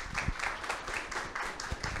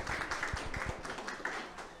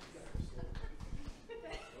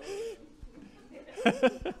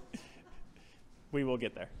 We will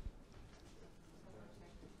get there.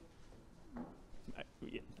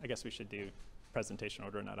 I guess we should do presentation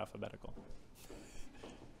order, not alphabetical.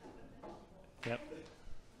 Yep.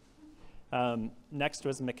 Next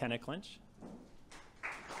was McKenna Clinch.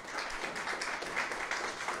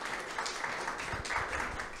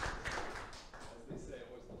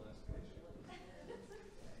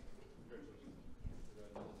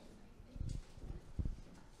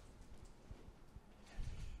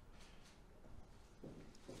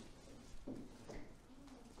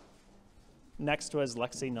 Next was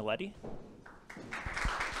Lexi Naletti.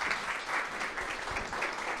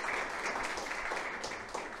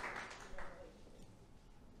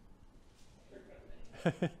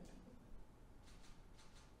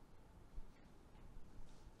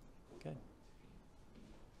 Good.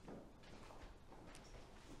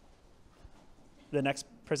 The next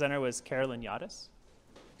presenter was Carolyn Yadis.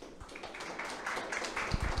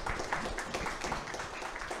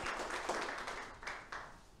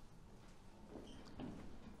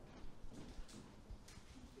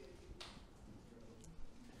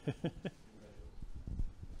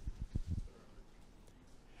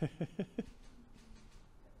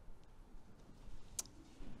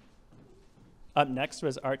 Up next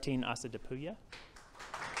was Artine Asadapouya.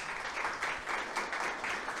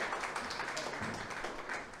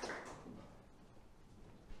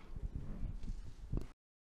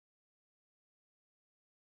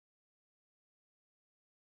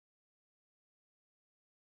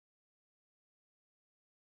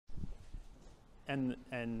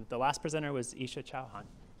 And the last presenter was Isha Chauhan.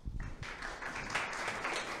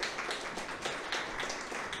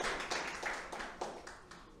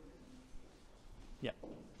 Yep.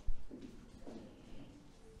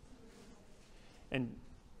 And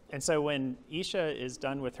so when Isha is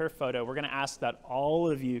done with her photo, we're going to ask that all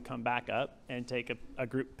of you come back up and take a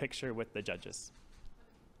group picture with the judges.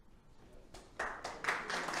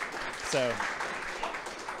 So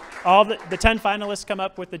all the 10 finalists come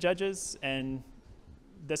up with the judges, and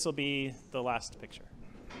this will be the last picture.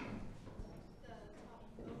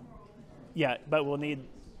 Yeah, but we'll need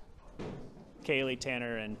Kaylee,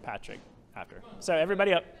 Tanner, and Patrick after. So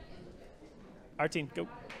everybody up. Our team, go.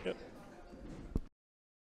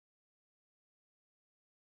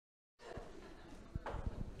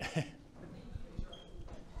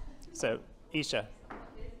 So Isha,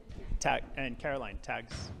 tag, and Caroline,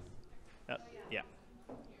 tags. Oh, yeah.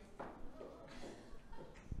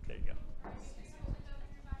 There you go.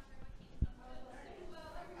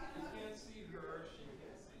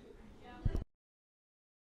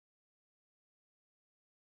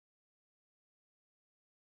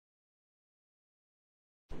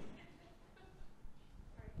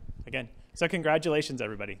 Again, so congratulations,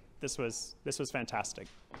 everybody. This was fantastic.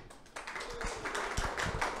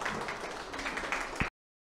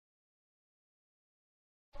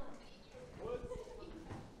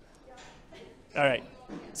 All right,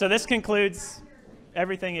 so this concludes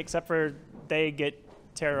everything except for they get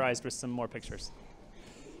terrorized with some more pictures.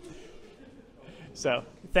 So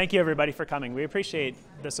thank you, everybody, for coming. We appreciate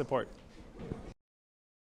the support.